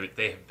 Anderson, David,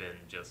 they have been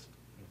just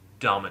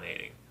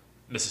dominating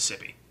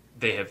Mississippi.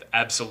 They have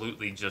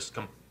absolutely just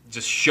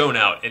shown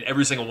out, and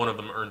every single one of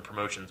them earned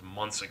promotions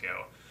months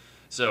ago.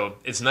 So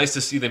it's nice to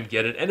see them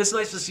get it, and it's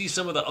nice to see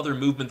some of the other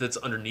movement that's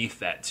underneath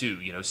that too.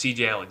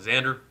 C.J.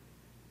 Alexander,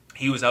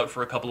 he was out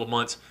for a couple of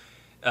months.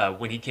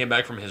 When he came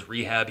back from his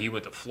rehab, he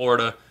went to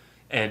Florida,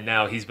 and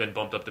now he's been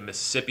bumped up to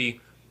Mississippi.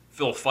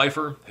 Phil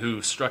Pfeiffer,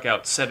 who struck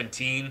out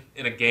 17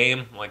 in a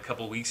game like a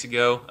couple of weeks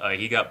ago,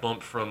 he got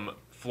bumped from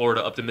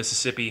Florida up to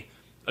Mississippi.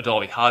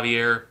 Adalvi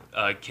Javier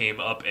came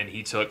up, and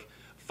he took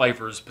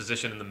Pfeiffer's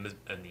position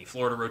in the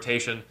Florida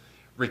rotation.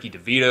 Ricky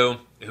DeVito,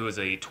 who was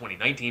a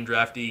 2019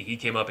 draftee, he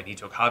came up and he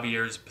took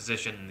Javier's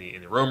position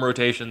in the Rome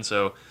rotation.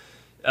 So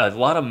a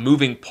lot of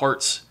moving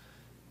parts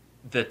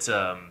that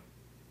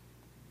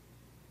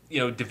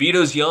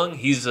DeVito's young.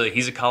 He's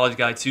a college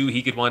guy too.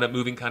 He could wind up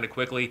moving kind of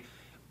quickly.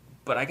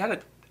 But I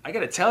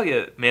gotta tell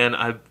you, man,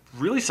 I'm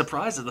really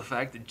surprised at the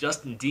fact that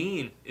Justin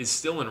Dean is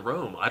still in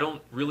Rome. I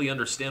don't really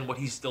understand what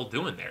he's still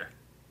doing there.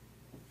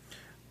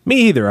 Me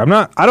either.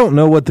 I don't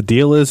know what the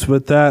deal is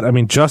with that. I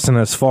mean, Justin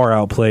has far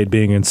outplayed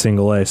being in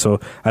single A, so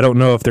I don't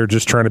know if they're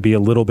just trying to be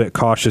a little bit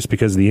cautious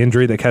because of the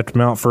injury that kept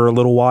him out for a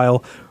little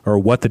while, or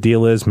what the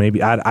deal is.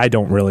 Maybe I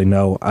don't really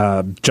know.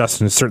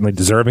 Justin is certainly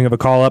deserving of a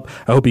call-up.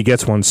 I hope he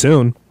gets one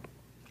soon.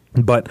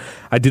 But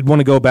I did want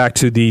to go back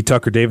to the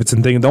Tucker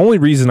Davidson thing. The only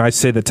reason I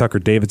say that Tucker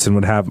Davidson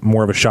would have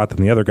more of a shot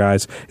than the other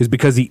guys is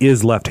because he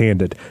is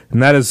left-handed.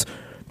 And that is,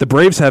 the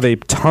Braves have a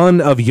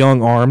ton of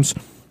young arms.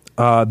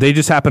 They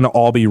just happen to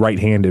all be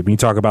right-handed. When you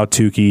talk about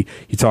Tukey,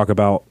 you talk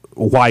about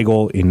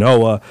Weigel,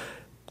 Inoa,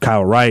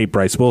 Kyle Wright,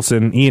 Bryce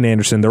Wilson, Ian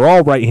Anderson. They're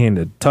all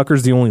right-handed.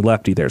 Tucker's the only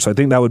lefty there, so I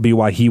think that would be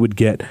why he would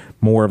get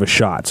more of a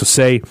shot. So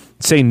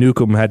say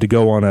Newcomb had to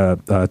go on a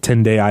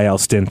 10-day IL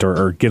stint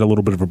or get a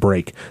little bit of a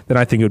break, then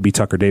I think it would be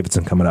Tucker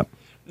Davidson coming up.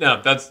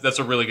 No, that's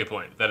a really good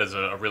point. That is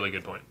a really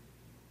good point.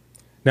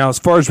 Now, as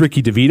far as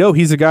Ricky DeVito,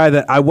 he's a guy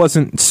that I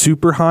wasn't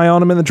super high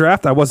on him in the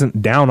draft. I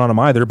wasn't down on him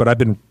either, but I've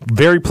been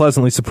very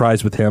pleasantly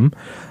surprised with him.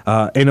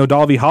 And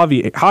Odalvi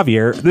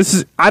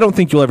Javier, I don't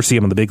think you'll ever see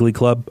him in the big league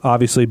club,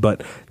 obviously, but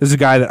this is a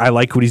guy that I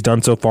like what he's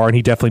done so far, and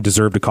he definitely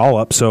deserved a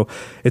call-up. So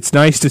it's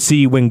nice to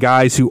see when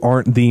guys who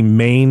aren't the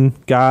main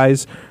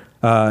guys,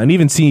 and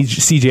even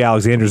C.J.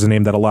 Alexander is a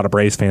name that a lot of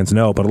Braves fans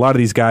know, but a lot of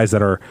these guys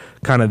that are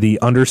kind of the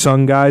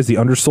undersung guys, the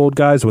undersold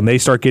guys, when they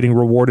start getting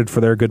rewarded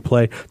for their good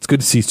play, it's good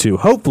to see too.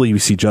 Hopefully we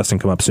see Justin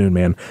come up soon,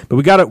 man. But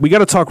we got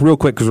to talk real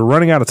quick because we're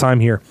running out of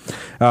time here.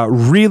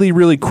 Really,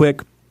 really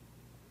quick.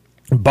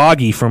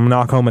 Boggy from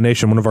Knockoma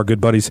Nation, one of our good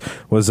buddies,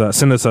 was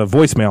sent us a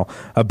voicemail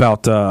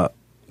about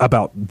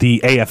the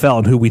AFL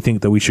and who we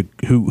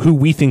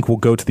think will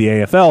go to the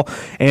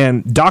AFL.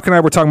 And Doc and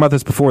I were talking about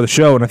this before the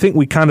show, and I think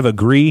we kind of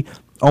agree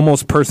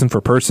almost person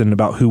for person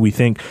about who we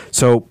think.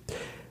 So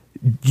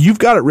you've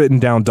got it written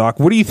down, Doc.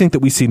 What do you think that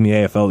we see in the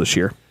AFL this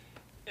year?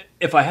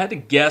 If I had to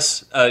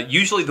guess,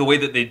 usually the way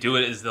that they do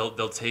it is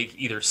they'll take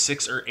either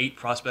 6 or 8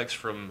 prospects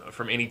from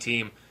any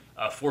team,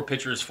 4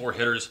 pitchers, 4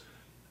 hitters,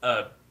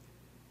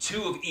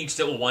 2 of each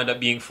that will wind up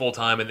being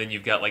full-time, and then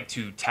you've got like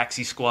 2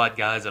 taxi squad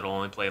guys that will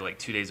only play like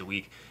 2 days a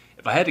week.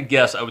 If I had to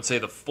guess, I would say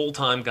the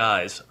full-time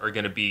guys are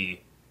going to be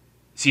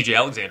C.J.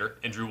 Alexander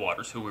and Drew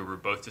Waters, who we were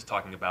both just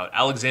talking about.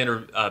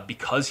 Alexander,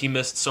 because he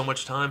missed so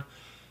much time,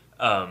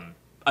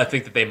 I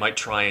think that they might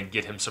try and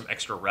get him some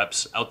extra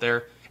reps out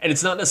there. And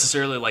it's not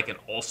necessarily like an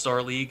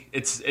all-star league.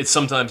 It's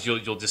sometimes you'll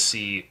just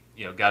see,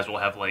 guys will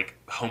have like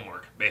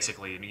homework,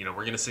 basically. We're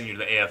going to send you to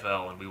the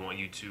AFL and we want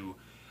you to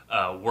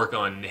work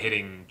on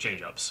hitting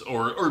changeups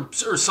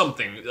or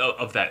something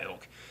of that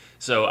ilk.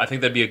 So I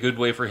think that'd be a good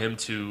way for him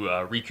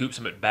to recoup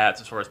some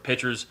at-bats. As far as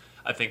pitchers,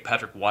 I think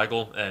Patrick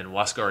Weigel and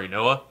Huascar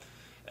Ynoa,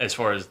 as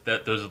far as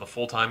that, those are the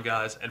full-time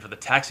guys. And for the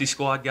taxi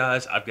squad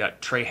guys, I've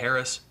got Trey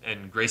Harris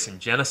and Grayson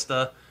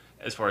Genesta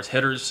as far as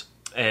hitters,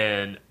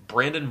 and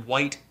Brandon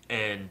White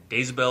and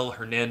Daisbel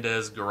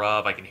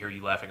Hernandez-Garab, I can hear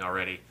you laughing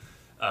already,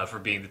 for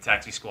being the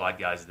taxi squad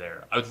guys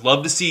there. I would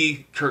love to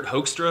see Kurt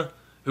Hoekstra,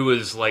 who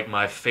is like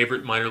my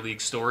favorite minor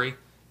league story,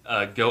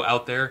 go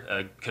out there,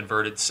 a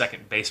converted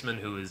second baseman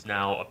who is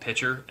now a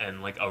pitcher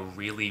and like a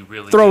really,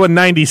 really throwing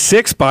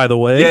 96, by the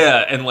way.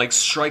 Yeah, and like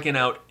striking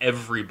out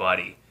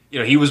everybody.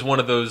 He was one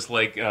of those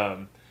like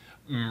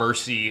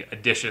mercy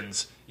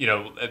additions.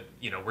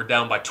 We're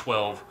down by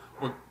 12.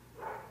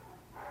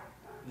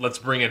 Let's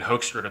bring in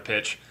Hoekstra to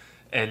pitch,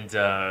 And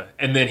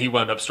then he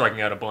wound up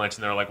striking out a bunch,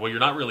 and they're like, well, you're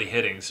not really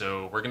hitting,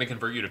 so we're going to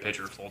convert you to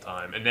pitcher full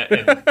time. And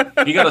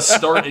he got a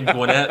start in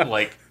Gwinnett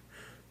like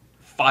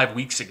 5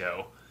 weeks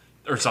ago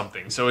or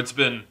something. So it's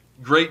been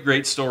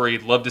great story.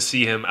 Love to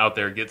see him out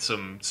there get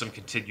some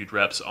continued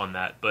reps on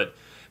that. But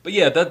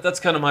yeah, that's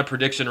kind of my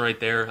prediction right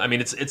there. I mean,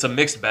 it's a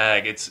mixed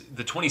bag. It's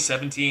the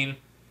 2017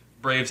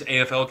 Braves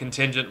AFL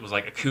contingent was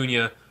like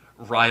Acuna,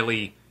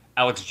 Riley,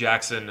 Alex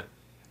Jackson,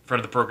 friend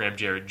of the program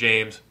Jared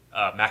James,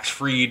 Max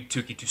Fried,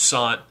 Tuki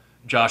Toussaint,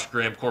 Josh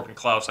Graham, Corbin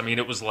Klaus. I mean,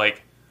 it was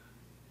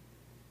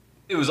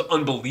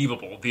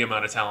unbelievable the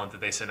amount of talent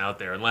that they sent out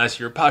there. And last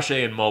year,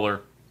 Pache and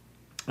Muller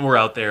were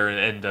out there,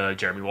 and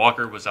Jeremy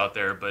Walker was out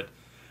there. But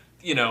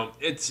you know,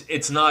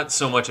 it's not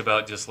so much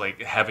about just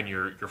like having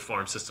your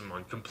farm system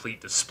on complete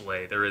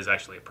display. There is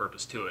actually a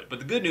purpose to it. But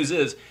the good news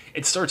is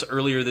it starts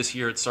earlier this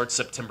year. It starts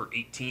September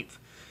 18th.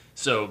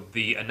 So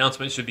the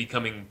announcement should be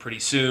coming pretty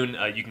soon.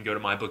 You can go to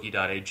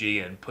mybookie.ag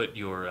and put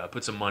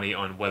some money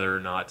on whether or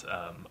not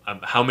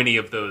how many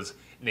of those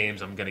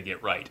names I'm going to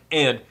get right.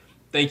 And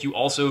thank you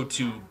also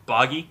to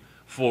Boggy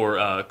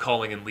for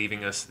calling and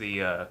leaving us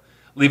the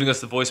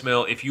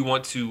voicemail. If you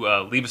want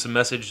to leave us a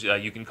message,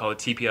 you can call the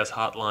TPS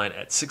hotline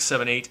at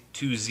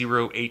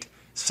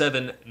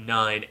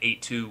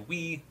 678-208-7982.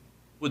 We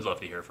would love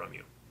to hear from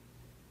you.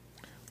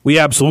 We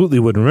absolutely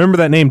would. Remember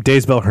that name,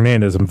 Daysbel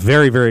Hernandez. I'm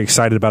very, very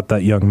excited about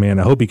that young man.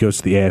 I hope he goes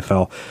to the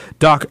AFL.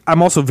 Doc,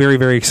 I'm also very,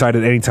 very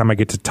excited anytime I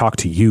get to talk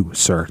to you,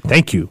 sir.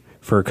 Thank you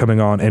for coming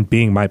on and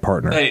being my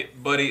partner. Hey,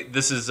 buddy,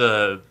 this is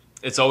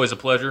it's always a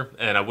pleasure,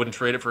 and I wouldn't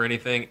trade it for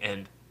anything.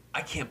 And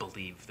I can't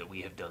believe that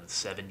we have done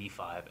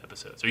 75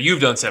 episodes. Or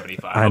you've done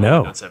 75. I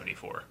know. I've done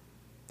 74.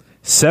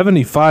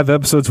 75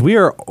 episodes. We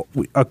are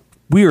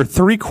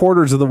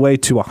 3/4 of the way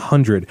to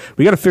 100.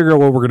 We got to figure out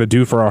what we're going to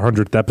do for our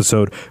 100th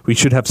episode. We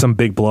should have some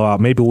big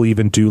blowout. Maybe we'll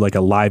even do like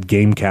a live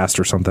game cast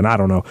or something. I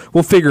don't know.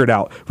 We'll figure it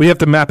out. We have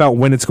to map out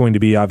when it's going to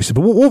be, obviously,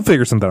 but we'll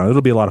figure something out.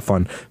 It'll be a lot of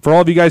fun. For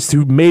all of you guys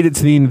who made it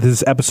to the end of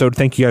this episode,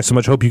 thank you guys so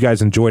much. Hope you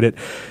guys enjoyed it.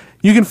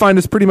 You can find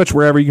us pretty much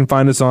wherever. You can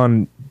find us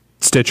on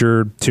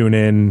Stitcher,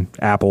 TuneIn,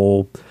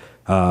 Apple,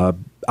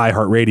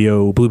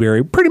 iHeartRadio,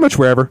 Blueberry, pretty much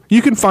wherever.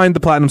 You can find the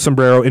Platinum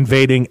Sombrero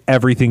invading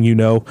everything you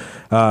know.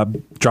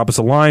 Drop us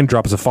a line,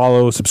 drop us a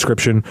follow,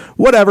 subscription,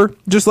 whatever.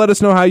 Just let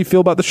us know how you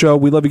feel about the show.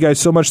 We love you guys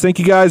so much. Thank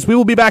you guys. We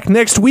will be back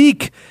next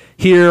week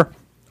here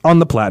on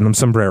the Platinum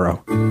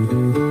Sombrero.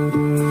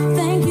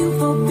 Thank you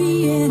for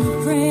being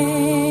a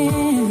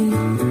friend.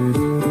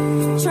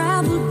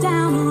 Travel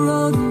down the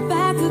road and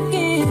back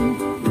again.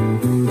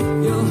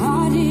 Your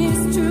heart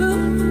is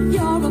true.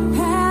 You're a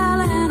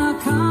pal and a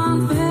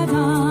confidant.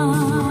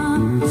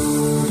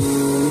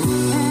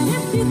 And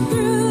if you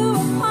threw a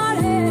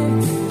party,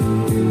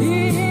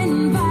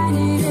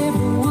 invited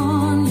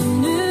everyone you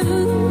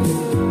knew,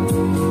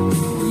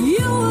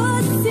 you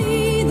would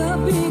see the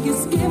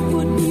biggest gift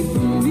would be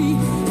from me.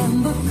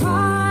 And the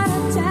card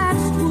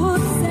attached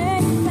would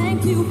say,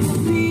 thank you for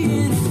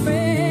being a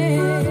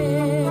friend.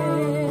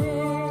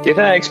 Okay,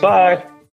 thanks. Bye.